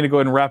I think we need to go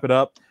ahead and wrap it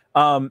up.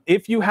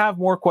 If you have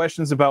more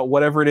questions about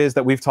whatever it is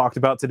that we've talked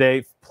about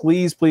today,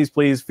 please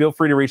feel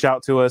free to reach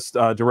out to us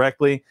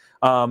directly.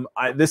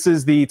 This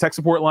is the tech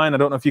support line. I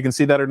don't know if you can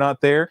see that or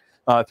not there.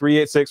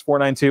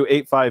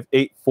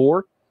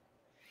 386-492-8584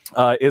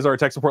 is our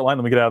tech support line.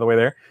 Let me get out of the way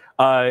there.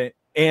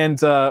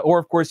 Or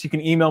of course, you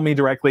can email me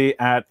directly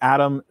at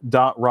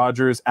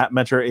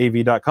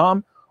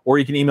adam.rogers@metroav.com, or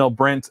you can email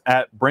Brent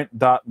at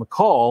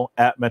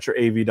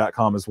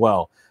brent.mccall@metroav.com as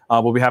well.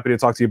 We'll be happy to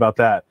talk to you about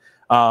that.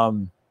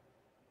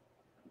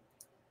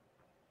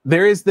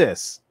 There is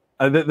this.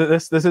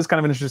 This is kind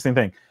of an interesting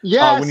thing.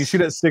 Yes. When you shoot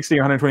at 60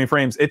 or 120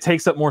 frames, it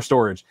takes up more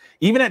storage.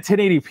 Even at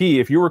 1080p,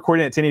 if you're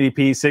recording at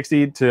 1080p,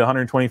 60 to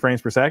 120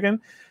 frames per second.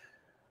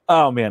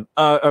 Oh, man.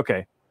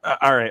 Okay.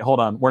 All right. Hold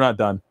on. We're not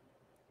done.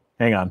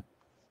 Hang on.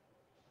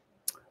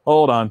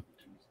 Hold on.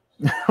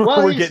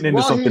 We're getting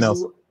into something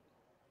else.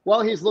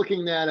 While he's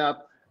looking that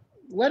up,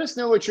 let us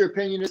know what your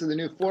opinion is of the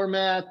new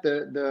format,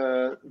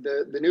 the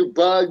new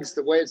bugs,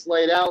 the way it's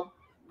laid out.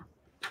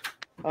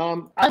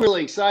 I'm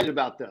really excited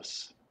about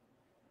this.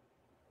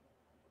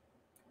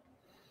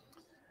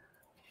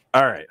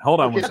 All right, hold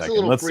on one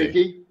second. Let's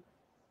see.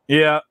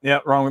 Yeah,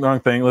 wrong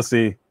thing. Let's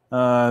see.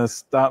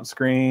 Stop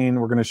screen.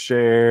 We're gonna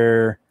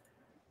share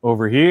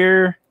over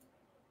here.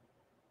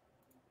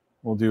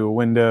 We'll do a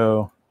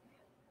window.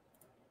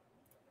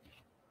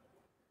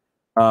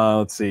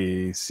 Let's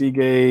see.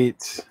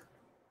 Seagate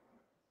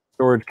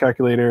storage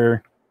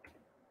calculator.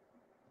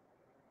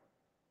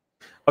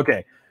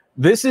 Okay,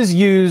 this is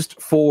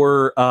used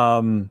for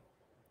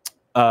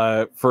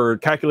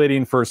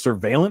calculating for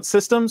surveillance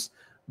systems,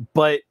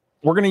 but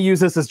we're going to use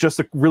this as just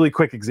a really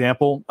quick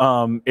example.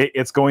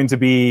 It's going to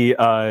be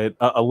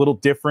a little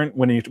different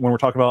when we're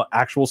talking about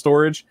actual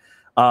storage.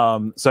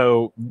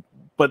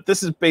 But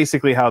this is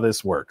basically how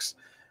this works.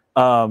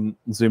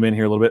 Zoom in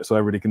here a little bit so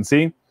everybody can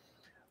see.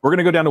 We're going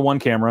to go down to one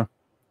camera.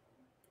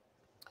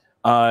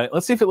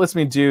 Let's see if it lets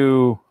me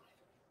do.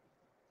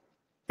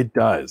 It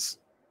does.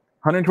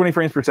 120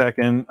 frames per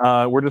second.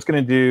 We're just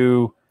going to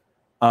do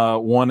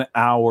 1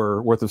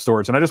 hour worth of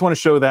storage, and I just want to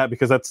show that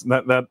because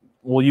that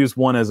we'll use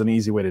one as an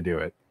easy way to do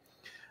it.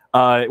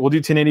 We'll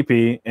do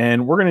 1080p,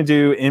 and we're going to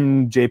do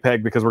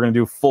MJPEG because we're going to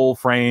do full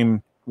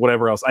frame,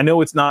 whatever else. I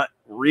know it's not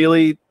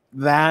really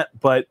that,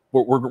 but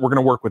we're going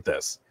to work with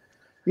this.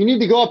 You need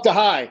to go up to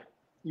high.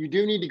 You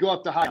do need to go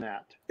up to high on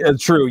that. Yeah,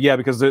 true, yeah,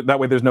 because that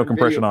way there's no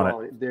compression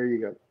on it. There you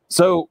go.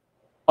 So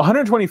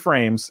 120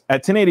 frames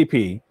at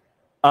 1080p,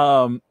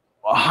 a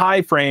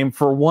high frame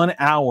for 1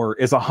 hour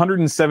is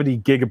 170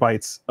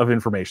 gigabytes of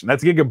information.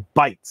 That's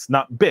gigabytes,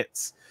 not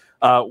bits.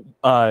 1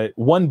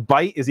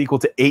 byte is equal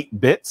to 8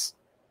 bits.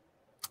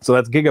 So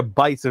that's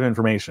gigabytes of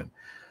information.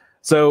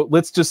 So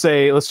let's just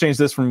say, let's change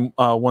this from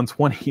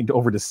 120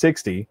 over to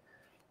 60.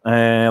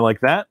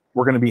 Like that.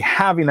 We're going to be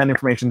having that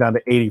information down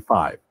to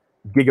 85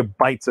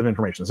 gigabytes of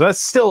information. So that's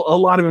still a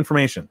lot of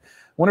information. I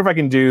wonder if I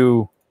can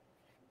do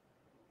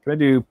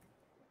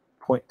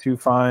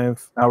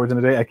 0.25 hours in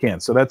a day? I can.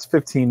 So that's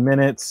 15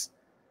 minutes.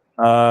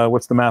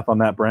 What's the math on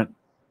that, Brent?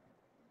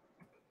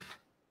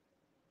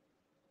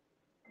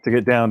 To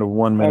get down to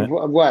 1 minute.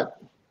 What?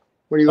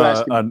 What are you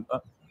asking?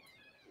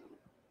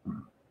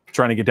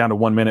 Trying to get down to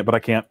 1 minute, but I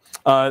can't.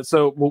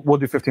 So we'll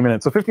do 15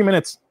 minutes. So 15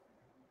 minutes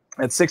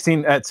at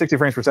 60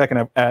 frames per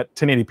second at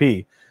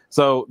 1080p.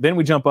 So then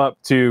we jump up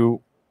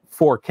to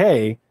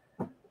 4K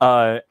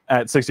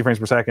at 60 frames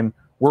per second.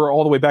 We're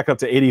all the way back up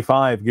to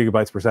 85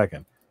 gigabytes per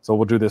second. So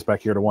we'll do this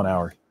back here to 1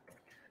 hour.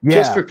 Yeah,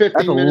 just for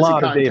 15 minutes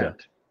of content. Data.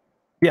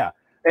 Yeah.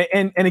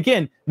 And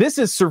again, this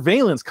is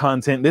surveillance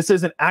content. This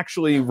isn't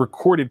actually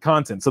recorded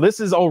content. So this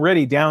is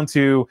already down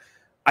to,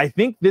 I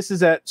think this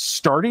is at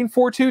starting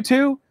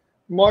 422.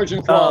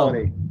 Margin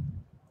quality.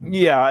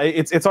 Yeah,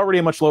 it's already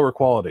a much lower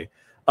quality.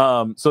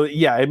 So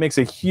yeah, it makes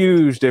a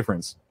huge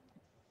difference.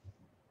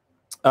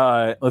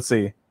 Let's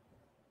see.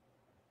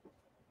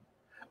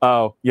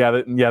 Oh,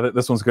 yeah,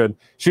 this one's good.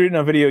 Shooting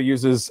a video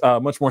uses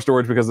much more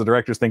storage because the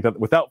directors think that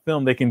without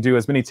film, they can do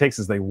as many takes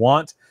as they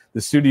want.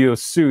 The studio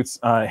suits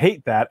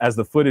hate that, as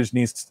the footage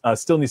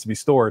still needs to be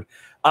stored.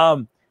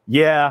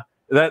 Yeah,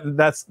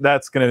 that's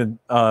gonna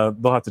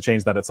they'll have to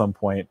change that at some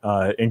point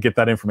and get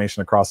that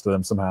information across to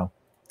them somehow.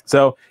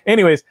 So,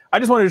 anyways, I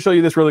just wanted to show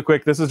you this really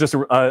quick. This is just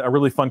a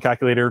really fun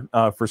calculator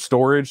for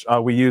storage.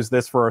 We use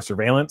this for our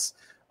surveillance.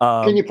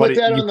 Can you put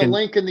that on the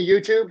link in the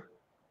YouTube?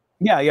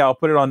 Yeah, I'll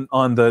put it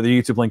on the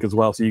YouTube link as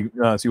well, so you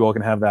all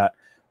can have that.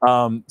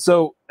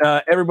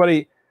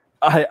 Everybody,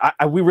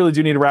 we really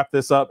do need to wrap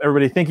this up.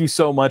 Everybody, thank you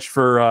so much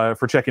for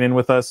checking in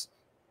with us.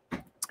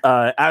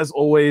 As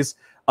always,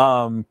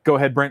 go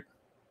ahead, Brent.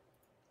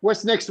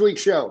 What's next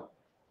week's show?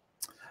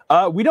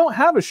 We don't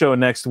have a show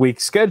next week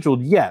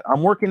scheduled yet.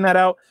 I'm working that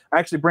out.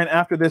 Actually, Brent,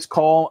 after this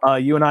call,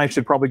 you and I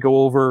should probably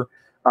go over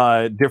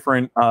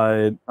different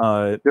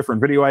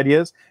video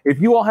ideas. If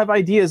you all have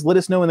ideas, let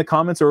us know in the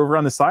comments or over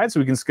on the side so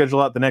we can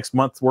schedule out the next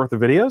month's worth of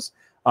videos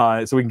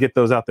so we can get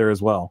those out there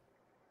as well.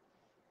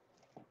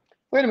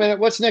 Wait a minute.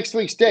 What's next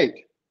week's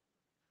date?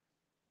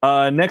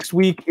 Next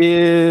week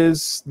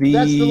is the...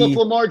 That's Philip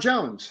Lamar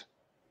Jones.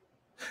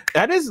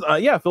 That is,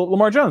 yeah, Philip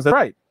Lamar Jones. That's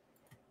right.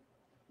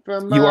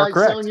 From You are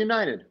correct. Zone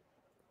United.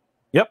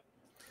 Yep.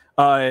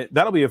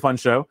 That'll be a fun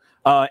show.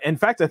 In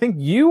fact, I think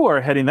you are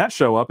heading that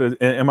show up.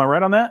 Am I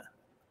right on that?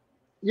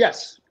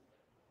 Yes.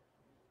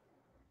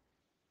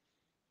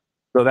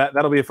 So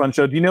that'll be a fun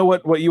show. Do you know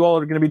what you all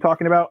are going to be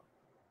talking about?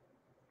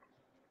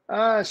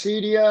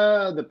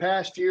 CEDIA, the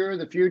past year,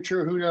 the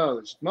future, who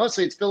knows?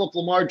 Mostly it's Philip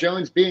Lamar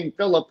Jones being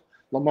Philip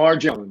Lamar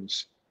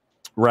Jones.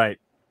 Right.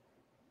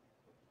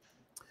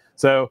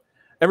 So,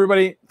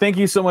 everybody, thank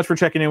you so much for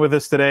checking in with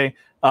us today.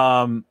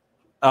 Oh,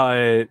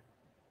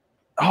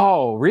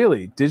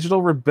 really?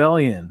 Digital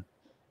Rebellion.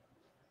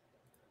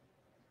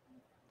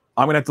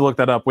 I'm gonna have to look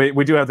that up.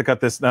 We do have to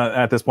cut this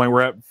at this point.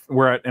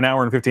 We're at an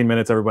hour and 15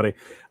 minutes, everybody.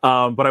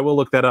 But I will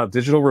look that up.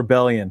 Digital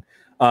Rebellion.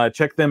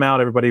 Check them out,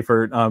 everybody.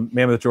 For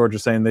Mammoth George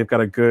is saying they've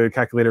got a good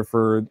calculator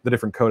for the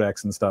different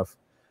codecs and stuff.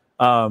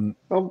 While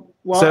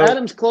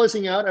Adam's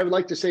closing out, I would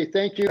like to say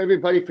thank you,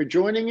 everybody, for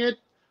joining it.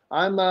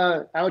 I'm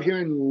out here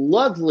in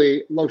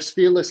lovely Los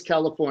Feliz,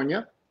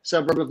 California,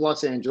 suburb of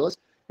Los Angeles,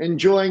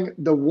 enjoying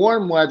the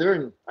warm weather.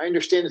 And I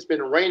understand it's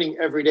been raining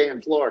every day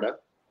in Florida.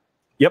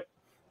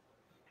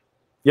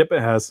 Yep,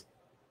 it has.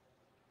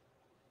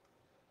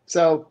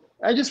 So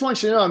I just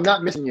want you to know I'm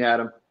not missing you,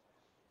 Adam.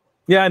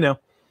 Yeah, I know.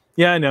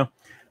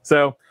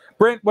 So,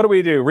 Brent, what do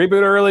we do?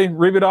 Reboot early?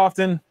 Reboot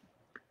often?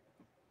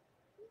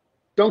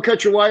 Don't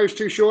cut your wires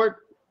too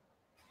short.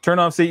 Turn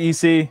off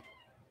CEC.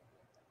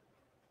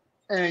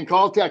 And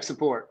call tech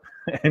support.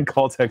 And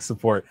call tech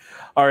support.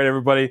 All right,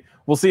 everybody.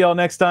 We'll see y'all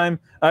next time.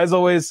 As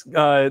always,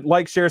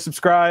 like, share,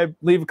 subscribe,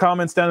 leave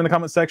comments down in the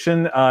comment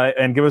section,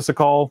 and give us a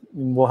call.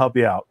 We'll help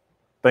you out.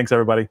 Thanks,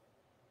 everybody.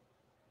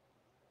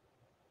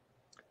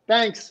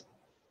 Thanks.